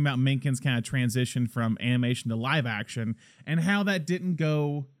talking about Menken's kind of transition from animation to live action and how that didn't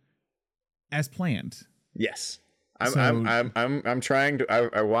go as planned. Yes, I'm trying to.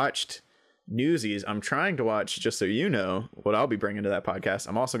 I watched Newsies. I'm trying to watch, just so you know, what I'll be bringing to that podcast.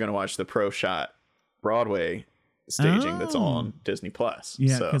 I'm also going to watch the Pro Shot Broadway staging that's on Disney Plus.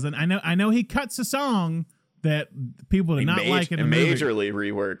 Yeah, because I know he cuts a song that people did not like in the movie. Majorly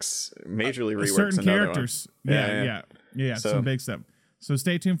reworks certain characters. Yeah. Some big stuff. So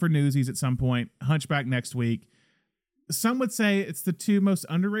stay tuned for Newsies at some point. Hunchback next week. Some would say it's the two most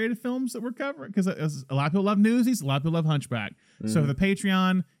underrated films that we're covering, because a lot of people love Newsies, a lot of people love Hunchback. So the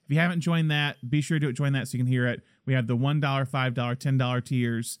Patreon, if you haven't joined that, be sure to join that so you can hear it. We have the $1, $5, $10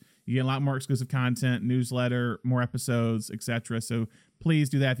 tiers. You get a lot more exclusive content, newsletter, more episodes, etc. So please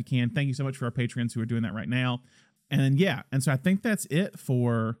do that if you can. Thank you so much for our patrons who are doing that right now. And then, and so I think that's it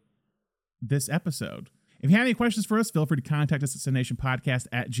for this episode. If you have any questions for us, feel free to contact us at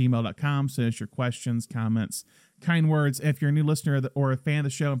cinemationpodcast@gmail.com. Send us your questions, comments, kind words. If you're a new listener or a fan of the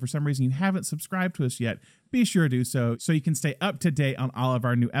show and for some reason you haven't subscribed to us yet, be sure to do so you can stay up to date on all of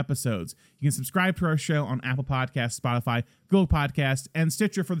our new episodes. You can subscribe to our show on Apple Podcasts, Spotify, Google Podcasts, and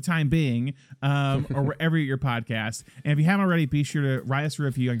Stitcher for the time being, or wherever you get your podcasts. And if you haven't already, be sure to write us a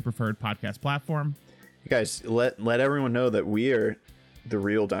review on your preferred podcast platform. You guys, let everyone know that we are the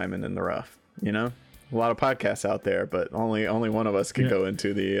real diamond in the rough, you know? A lot of podcasts out there, but only one of us can go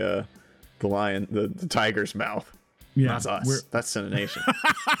into the lion, the tiger's mouth. Yeah, that's us. That's Cinemation.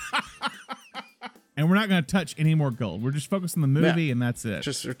 And we're not going to touch any more gold. We're just focused on the movie, and that's it.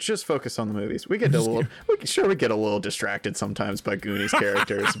 Just focus on the movies. We get we get a little distracted sometimes by Goonies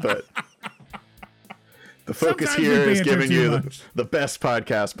characters, but the focus sometimes here is giving you the best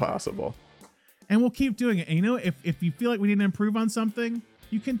podcast possible. And we'll keep doing it. And you know, if you feel like we need to improve on something,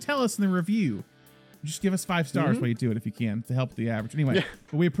 you can tell us in the review. Just give us 5 stars while you do it if you can, to help the average. Anyway,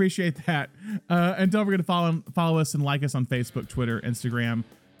 but we appreciate that. And don't forget to follow us and like us on Facebook, Twitter, Instagram,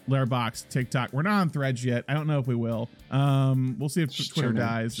 Letterboxd, TikTok. We're not on Threads yet. I don't know if we will. We'll see if Twitter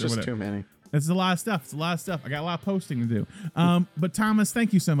dies or whatever. Just too many. It's a lot of stuff. I got a lot of posting to do. But Thomas,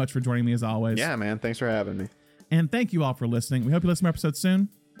 thank you so much for joining me as always. Yeah, man. Thanks for having me. And thank you all for listening. We hope you listen to our episode soon.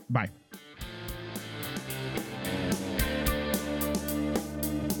 Bye.